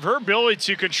impressive. Her ability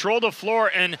to control the floor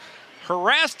and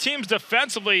harassed teams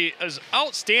defensively is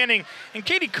outstanding. And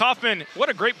Katie Kaufman, what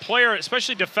a great player,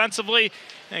 especially defensively.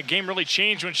 That game really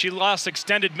changed when she lost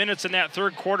extended minutes in that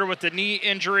third quarter with the knee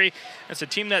injury. It's a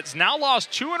team that's now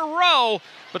lost 2 in a row,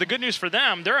 but the good news for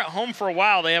them, they're at home for a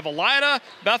while. They have Elida,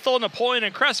 Bethel, Napoleon,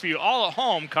 and Crestview all at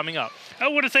home coming up. I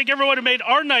want to thank everyone who made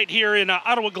our night here in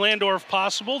Ottawa-Glandorf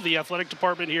possible, the athletic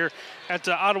department here at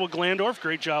Ottawa-Glandorf.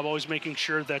 Great job always making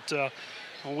sure that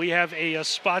we have a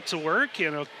spot to work,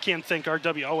 and can't thank our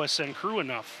WOSN crew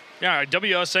enough. Yeah, our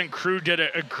WSN crew did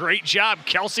a great job.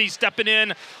 Kelsey stepping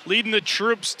in, leading the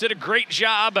troops, did a great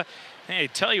job. Hey,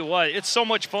 tell you what, it's so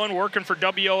much fun working for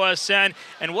WOSN.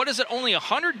 And what is it, only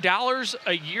 $100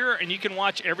 a year, and you can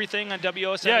watch everything on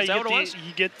WOSN? Yeah, is that what it was?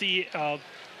 You get the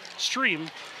stream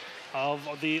of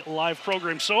the live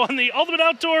program. So on the Ultimate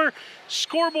Outdoor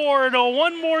scoreboard,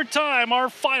 one more time, our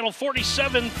final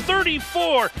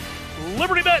 47-34.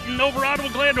 Liberty-Benton over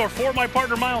Ottawa-Glandorf. For my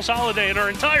partner Miles Holiday and our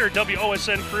entire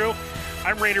WOSN crew,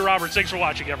 I'm Randy Roberts. Thanks for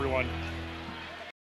watching, everyone.